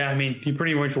 Yeah, I mean, he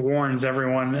pretty much warns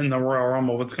everyone in the Royal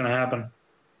Rumble what's going to happen.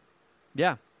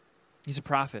 Yeah. He's a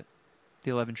prophet,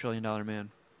 the $11 trillion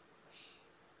man.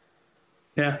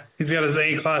 Yeah, he's got his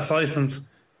A-class license.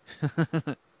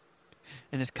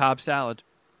 And his Cobb salad.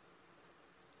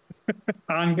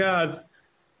 On God.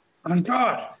 On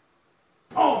God.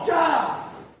 Oh, God!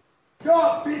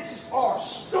 Y'all bitches are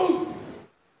stupid!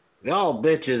 Y'all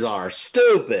bitches are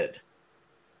stupid.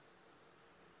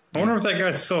 I wonder if that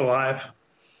guy's still alive.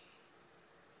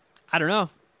 I don't know.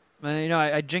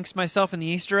 I jinxed myself in the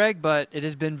Easter egg, but it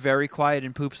has been very quiet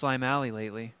in Poop Slime Alley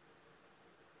lately.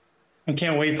 I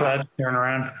can't wait for that to turn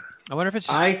around. I wonder if it's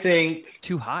just I think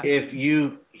too hot. If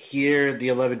you hear the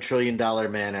 $11 trillion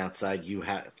man outside, you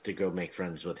have to go make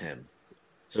friends with him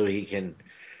so he can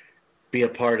be a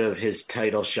part of his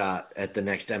title shot at the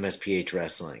next MSPH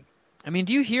Wrestling. I mean,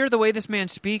 do you hear the way this man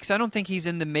speaks? I don't think he's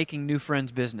into making new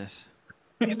friends business.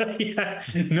 Yeah,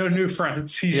 no new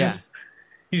friends.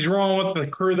 He's rolling with the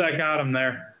crew that got him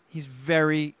there. He's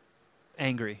very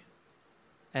angry.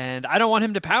 And I don't want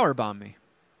him to powerbomb me.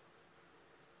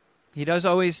 He does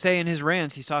always say in his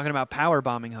rants he's talking about power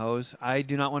bombing hoes. I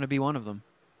do not want to be one of them.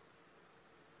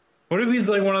 What if he's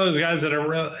like one of those guys that are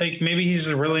like maybe he's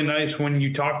just really nice when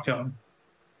you talk to him?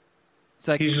 It's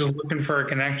like he's just looking for a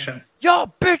connection.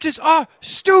 Y'all bitches are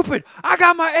stupid. I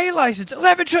got my A license.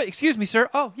 11 trillion. Excuse me, sir.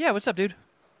 Oh, yeah. What's up, dude?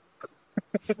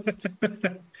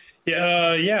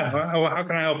 Yeah. How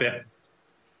can I help you?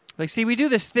 Like, see, we do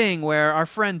this thing where our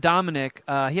friend Dominic,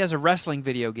 he has a wrestling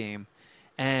video game,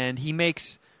 and he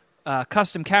makes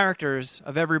custom characters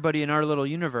of everybody in our little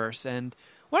universe. And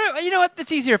you know what?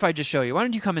 It's easier if I just show you. Why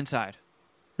don't you come inside?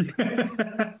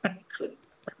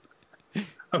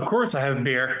 Of course, I have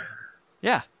beer.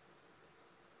 Yeah.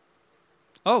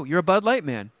 Oh, you're a Bud Light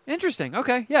man. Interesting.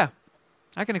 Okay, yeah,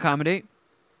 I can accommodate.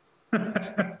 Oh,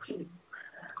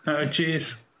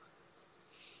 jeez.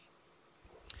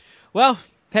 Well,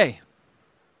 hey.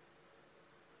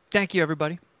 Thank you,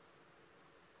 everybody.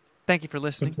 Thank you for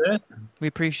listening. That's it. We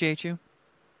appreciate you.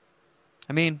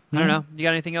 I mean, I don't know. You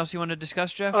got anything else you want to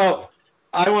discuss, Geoff? Oh,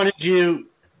 I wanted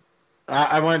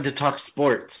to talk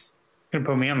sports. Gonna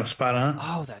put me on the spot, huh?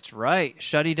 Oh, that's right.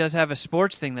 Shuddy does have a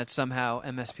sports thing that's somehow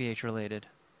MSPH related.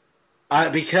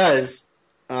 Because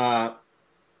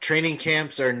training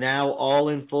camps are now all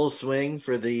in full swing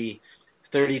for the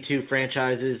 32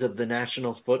 franchises of the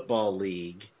National Football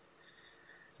League.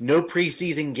 No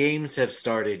preseason games have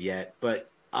started yet, but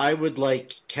I would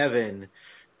like Kevin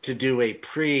to do a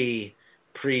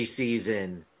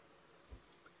preseason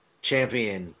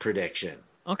champion prediction.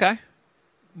 Okay.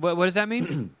 What does that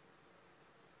mean?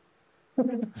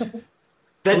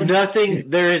 That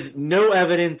there is no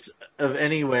evidence of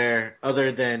anywhere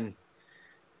other than,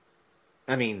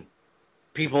 I mean,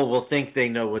 people will think they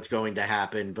know what's going to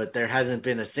happen, but there hasn't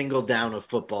been a single down of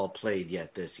football played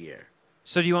yet this year.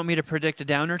 So do you want me to predict a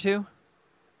down or two?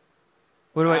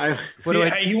 He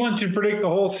wants you to predict the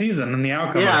whole season and the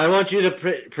outcome. Yeah, I want you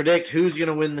to predict who's going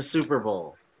to win the Super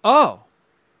Bowl. Oh.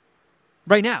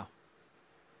 Right now.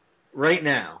 Right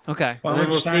now. Okay. Well, then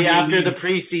we'll see after the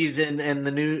preseason and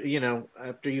the new,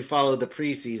 after you follow the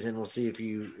preseason, we'll see if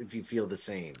you feel the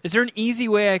same. Is there an easy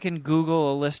way I can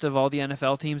Google a list of all the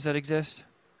NFL teams that exist?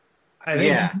 I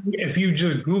think if you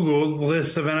just Google the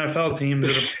list of NFL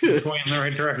teams, it'll point in the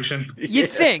right direction. You'd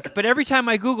think, but every time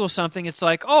I Google something, it's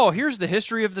like, oh, here's the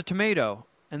history of the tomato.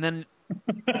 And then...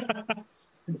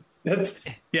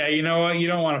 you know what? You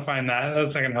don't want to find that.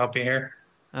 That's not going to help you here.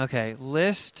 Okay,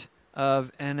 list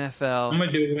of NFL I'm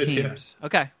gonna do it with teams. You.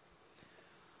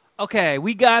 Okay,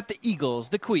 we got the Eagles,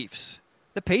 the Queefs,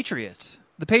 the Patriots.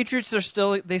 The Patriots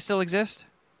still exist?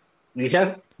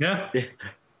 Yeah.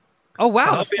 Oh,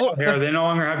 wow. They no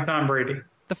longer have Tom Brady.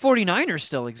 The 49ers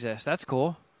still exist. That's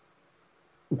cool.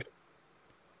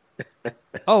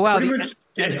 Oh, wow.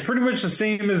 It's pretty much the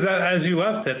same as you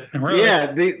left it. Really.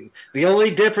 Yeah, the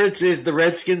only difference is the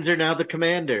Redskins are now the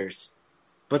Commanders.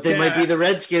 But they might be the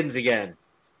Redskins again.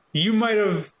 You might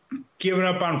have given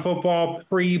up on football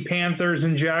pre-Panthers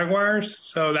and Jaguars,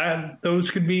 so that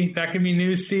could be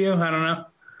news to you. I don't know.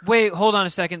 Wait, hold on a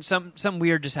second. Something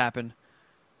weird just happened.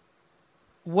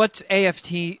 What's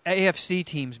AFC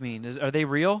teams mean? Are they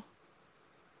real?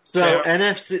 So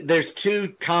NFC, there's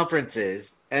two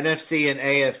conferences, NFC and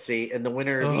AFC, and the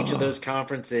winner of each of those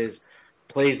conferences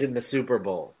plays in the Super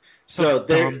Bowl. So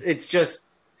it's just.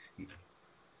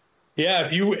 Yeah,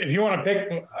 if you want to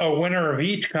pick a winner of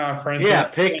each conference,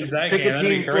 pick a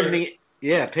team from pick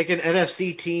an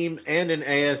NFC team and an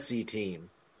AFC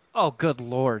team. Oh, good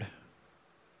Lord.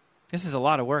 This is a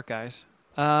lot of work, guys.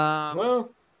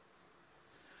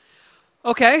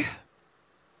 Okay.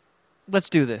 Let's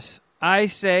do this. I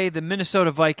say the Minnesota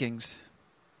Vikings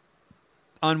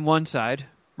on one side,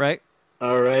 right?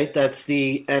 All right, that's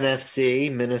the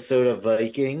NFC, Minnesota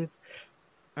Vikings.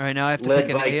 All right, now I have to led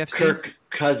pick an by AFC. Kirk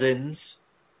Cousins.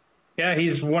 Yeah,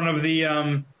 he's one of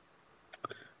the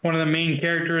main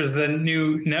characters of the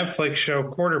new Netflix show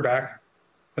Quarterback,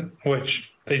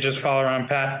 which they just follow around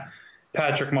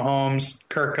Patrick Mahomes,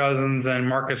 Kirk Cousins, and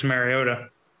Marcus Mariota.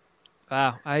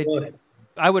 Wow, I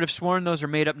would have sworn those are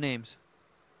made up names.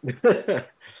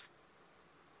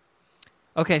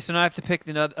 Okay, so now I have to pick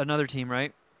another team,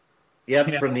 right?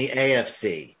 Yep, from the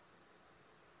AFC.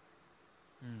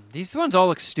 These ones all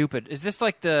look stupid. Is this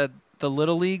like the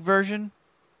Little League version?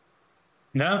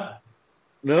 No.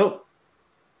 Nope.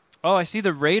 Oh, I see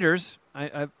the Raiders.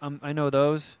 I know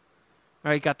those. All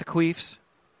right, got the Queefs.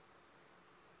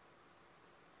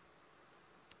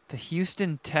 The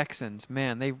Houston Texans.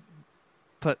 Man, they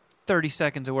put 30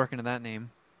 seconds of work into that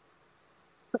name.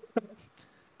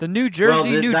 The New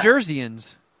Jersey New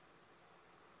Jerseyans.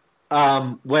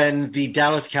 When the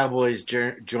Dallas Cowboys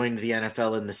joined the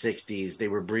NFL in the 60s, they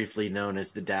were briefly known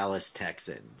as the Dallas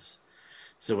Texans.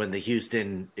 So when the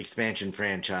Houston expansion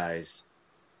franchise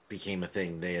became a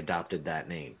thing, they adopted that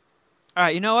name. All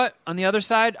right, you know what? On the other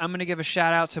side, I'm going to give a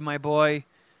shout-out to my boy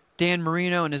Dan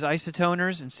Marino and his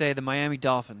Isotoners and say the Miami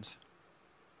Dolphins.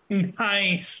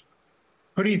 Nice.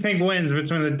 Who do you think wins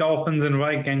between the Dolphins and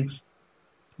Vikings?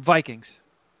 Vikings.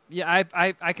 Yeah,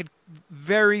 I could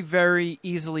very, very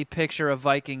easily picture a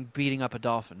Viking beating up a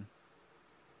Dolphin.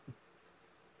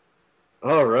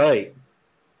 All right.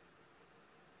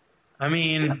 I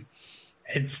mean,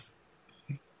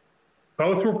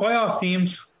 both were playoff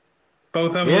teams.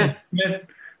 Both of them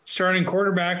starting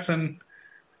quarterbacks, and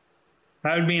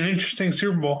that would be an interesting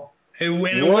Super Bowl. It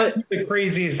would be the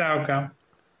craziest outcome.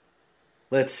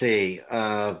 Let's see.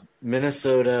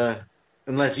 Minnesota,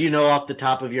 unless you know off the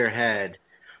top of your head,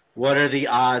 What are the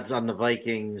odds on the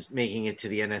Vikings making it to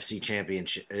the NFC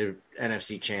Championship?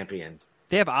 NFC champion.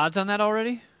 They have odds on that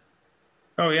already?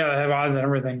 Oh yeah, they have odds and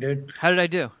everything, dude. How did I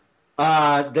do?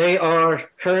 They are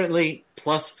currently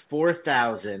plus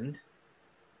 4,000.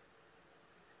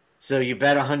 So you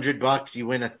bet $100, you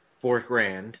win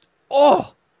 $4,000.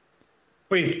 Oh!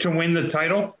 Wait, to win the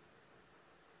title?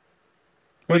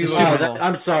 Or the Super Bowl.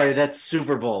 I'm sorry, that's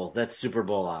Super Bowl. That's Super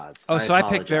Bowl odds. Oh, so I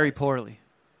picked very poorly.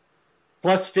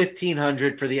 Plus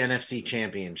 1,500 for the NFC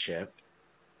Championship.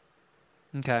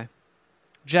 Okay.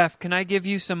 Geoff, can I give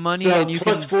you some money? So and you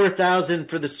plus can... 4,000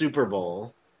 for the Super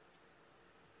Bowl,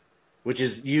 which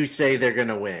is you say they're going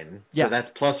to win. Yeah. So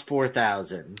that's plus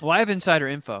 4,000. Well, I have insider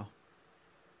info.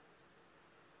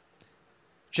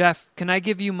 Geoff, can I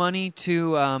give you money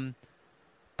to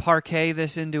parquet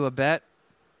this into a bet?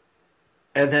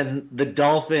 And then the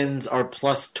Dolphins are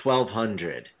plus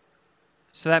 1,200.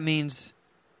 So that means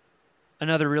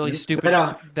another really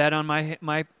stupid bet on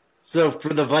my. So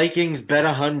for the Vikings, bet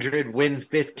 100, win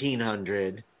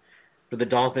 1,500. For the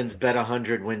Dolphins, bet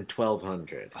 100, win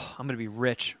 1,200. Oh, I'm gonna be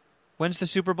rich. When's the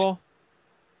Super Bowl?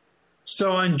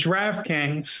 So on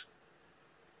DraftKings,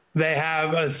 they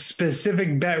have a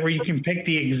specific bet where you can pick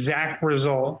the exact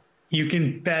result. You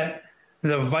can bet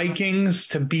the Vikings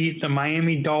to beat the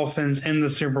Miami Dolphins in the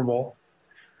Super Bowl,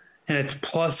 and it's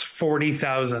plus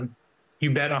 40,000.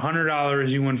 You bet $100,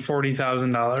 you win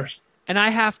 $40,000. And I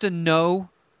have to know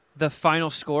the final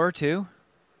score too?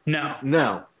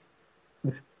 No.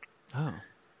 Oh.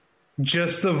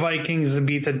 Just the Vikings to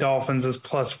beat the Dolphins is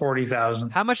plus 40,000.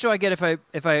 How much do I get if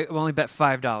I only bet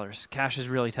 $5? Cash is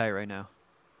really tight right now.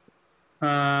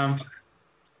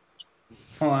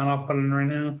 Hold on, I'll put it in right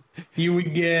now. You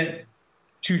would get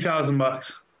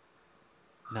 $2,000.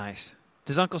 Nice.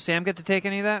 Does Uncle Sam get to take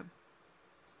any of that?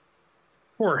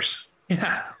 Of course.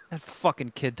 Yeah. That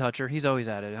fucking kid toucher. He's always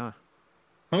at it, huh?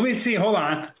 Let me see. Hold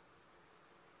on.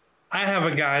 I have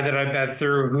a guy that I bet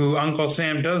through who Uncle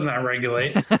Sam does not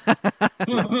regulate.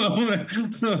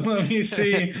 Let me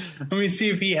see. Let me see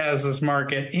if he has this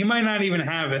market. He might not even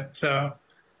have it. So,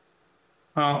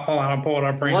 hold on. I'll pull it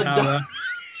up right now. Though.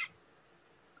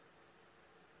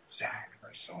 Exact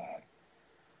result.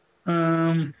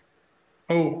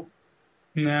 Oh,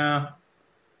 no.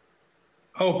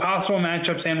 Oh, possible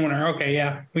matchups and winner. Okay,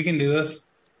 yeah, we can do this.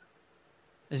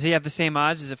 Does he have the same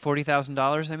odds? Is it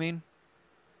 $40,000? I mean,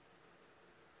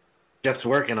 Jeff's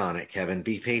working on it, Kevin.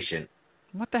 Be patient.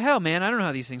 what the hell, man? I don't know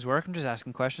how these things work. I'm just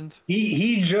asking questions.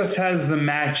 He just has the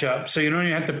matchup, so you don't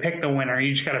even have to pick the winner.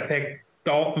 You just got to pick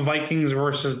Vikings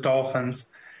versus Dolphins,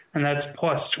 and that's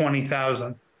plus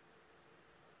 20,000.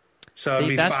 So it'd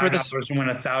be $5 to win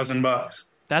 $1,000.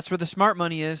 That's where the smart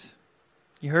money is.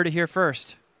 You heard it here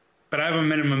first. But I have a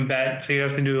minimum bet, so you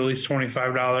have to do at least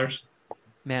 $25.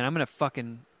 Man, I'm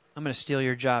gonna steal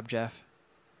your job, Geoff.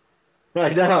 I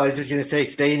know. I was just gonna say,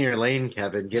 stay in your lane,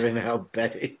 Kevin. Given how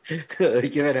bets,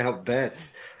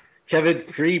 Kevin's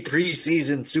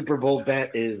preseason Super Bowl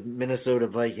bet is Minnesota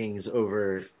Vikings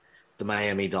over the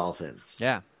Miami Dolphins.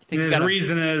 Yeah. His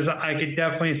reason is I could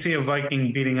definitely see a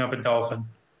Viking beating up a Dolphin.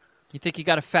 You think you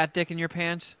got a fat dick in your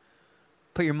pants?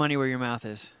 Put your money where your mouth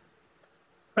is.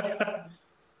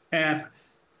 And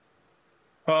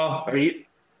well,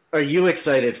 are you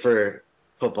excited for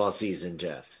football season,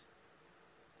 Geoff?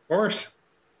 Of course.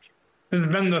 This has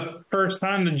been the first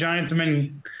time the Giants have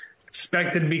been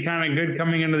expected to be kind of good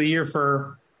coming into the year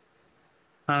for,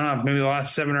 I don't know, maybe the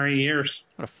last 7 or 8 years.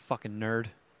 What a fucking nerd.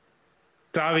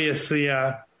 It's obviously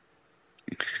the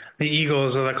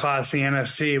Eagles are the class of the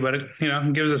NFC, but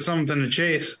it gives us something to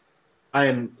chase. I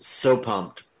am so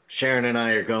pumped. Sharon and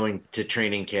I are going to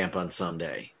training camp on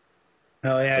Sunday.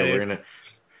 Oh yeah, so we're gonna,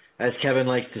 as Kevin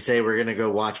likes to say, we're gonna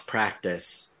go watch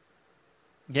practice.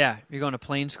 Yeah, you're going to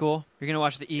plane school. You're gonna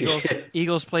watch the Eagles.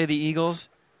 Eagles play the Eagles.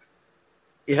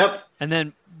 Yep. And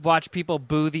then watch people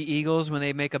boo the Eagles when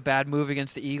they make a bad move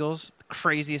against the Eagles. The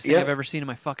craziest thing I've ever seen in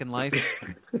my fucking life.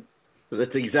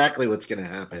 That's exactly what's gonna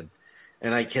happen,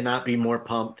 and I cannot be more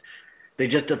pumped. They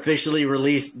just officially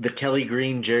released the Kelly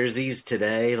Green jerseys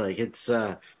today. Like it's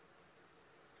an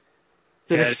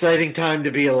exciting time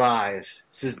to be alive.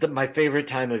 This is my favorite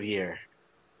time of year.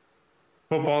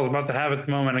 Football is about to have its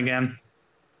moment again.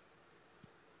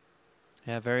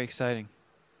 Yeah, very exciting.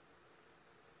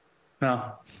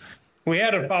 No. We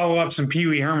had to follow up some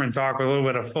Pee-wee Herman talk with a little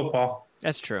bit of football.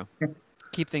 That's true.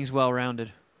 Keep things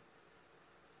well-rounded.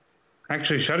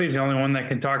 Actually, Shuddy's the only one that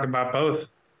can talk about both.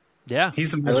 Yeah.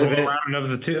 He's the most well-rounded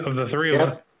of the three of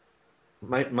us.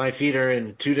 My feet are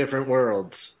in two different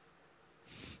worlds.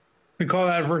 We call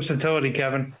that versatility,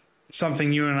 Kevin.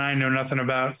 Something you and I know nothing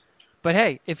about. But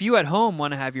hey, if you at home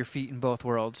want to have your feet in both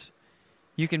worlds,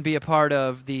 you can be a part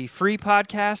of the free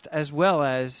podcast as well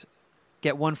as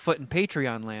get one foot in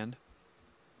Patreon land.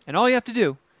 And all you have to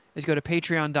do is go to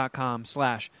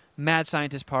patreon.com/Mad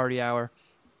Scientist Party Hour.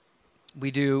 We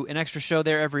do an extra show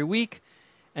there every week.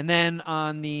 And then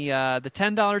on the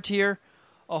 $10 tier,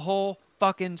 a whole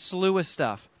fucking slew of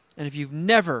stuff. And if you've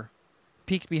never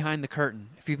peeked behind the curtain,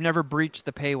 if you've never breached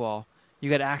the paywall, you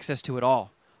get access to it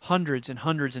all. Hundreds and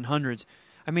hundreds and hundreds.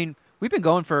 I mean, we've been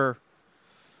going for,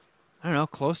 I don't know,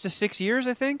 close to 6 years,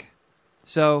 I think.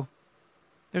 So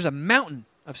there's a mountain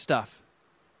of stuff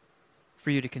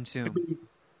for you to consume.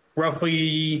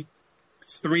 Roughly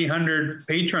 300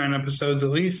 Patreon episodes at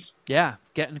least. Yeah,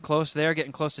 getting close there,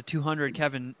 getting close to 200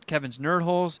 Kevin's Nerd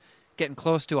Holes, getting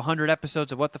close to 100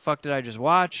 episodes of What the Fuck Did I Just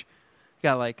Watch?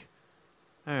 Got like,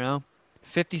 I don't know,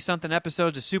 50-something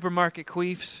episodes of Supermarket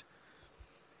Queefs.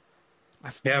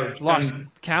 I've lost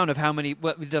count of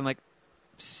what we've done. Like,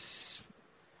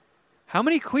 how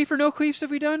many Queef or No Queefs have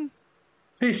we done?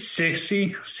 Say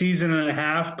 60, season and a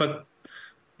half, but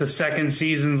the second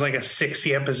season's like a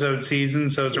 60 episode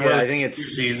season, so it's I think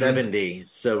it's 70.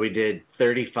 So we did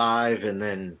 35 and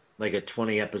then like a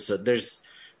 20 episode. There's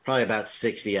probably about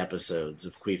 60 episodes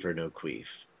of Queef or No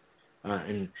Queef.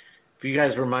 And if you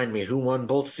guys remind me, who won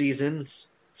both seasons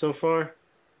so far?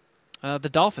 The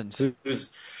Dolphins.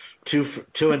 Who's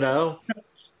 2-0?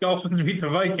 Dolphins beat the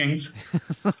Vikings.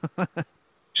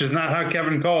 Which is not how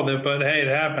Kevin called it, but hey, it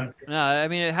happened. No, I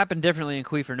mean, it happened differently in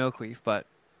Queef or No Queef, but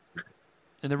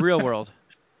in the real world,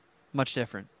 much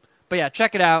different. But yeah,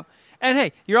 check it out. And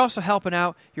hey, you're also helping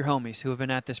out your homies who have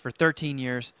been at this for 13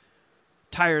 years,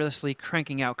 tirelessly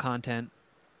cranking out content.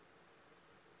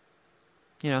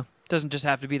 You know, it doesn't just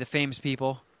have to be the famous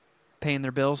people paying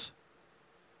their bills.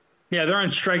 Yeah, they're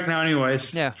on strike now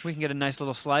anyways. Yeah, we can get a nice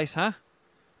little slice, huh?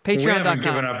 Patreon.com. We haven't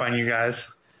given Patreon.com. up on you guys.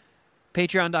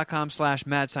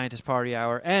 Patreon.com/Mad Scientist Party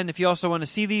Hour. And if you also want to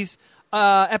see these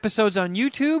episodes on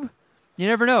YouTube, you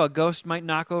never know. A ghost might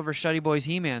knock over Shuddy Boy's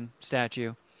He-Man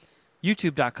statue.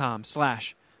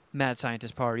 YouTube.com/Mad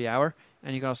Scientist Party Hour.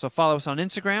 And you can also follow us on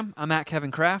Instagram. I'm at Kevin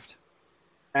Kraft.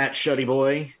 At Shuddy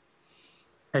Boy.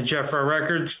 At Geoff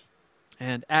Records.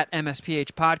 And at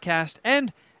MSPH Podcast.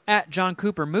 And at John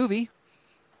Cooper Movie.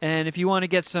 And if you want to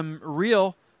get some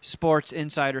real sports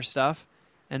insider stuff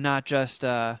and not just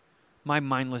my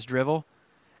mindless drivel,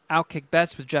 Outkick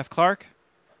Bets with Jeff Clark.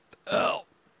 Oh.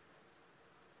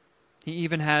 He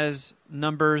even has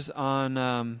numbers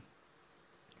on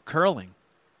curling.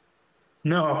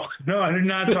 No, I did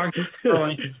not talk about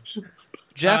curling.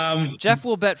 Jeff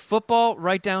will bet football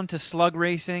right down to slug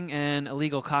racing and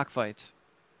illegal cockfights.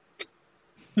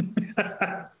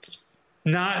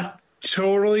 Not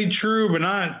totally true, but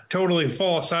not totally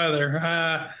false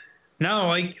either. No,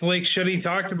 like Shuddy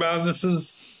talked about,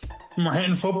 we're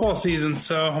hitting football season,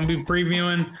 so I'll be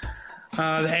previewing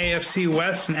the AFC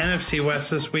West and NFC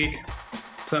West this week.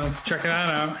 So check that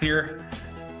out on your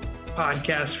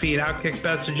podcast feed. Outkick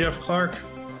Bets with Jeff Clark.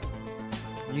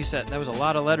 You said that was a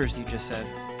lot of letters you just said.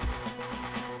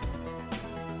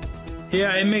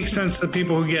 Yeah, it makes sense to the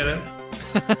people who get it.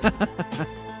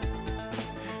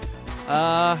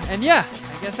 And yeah,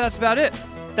 I guess that's about it.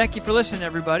 Thank you for listening,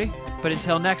 everybody. But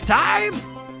until next time,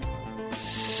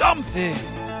 something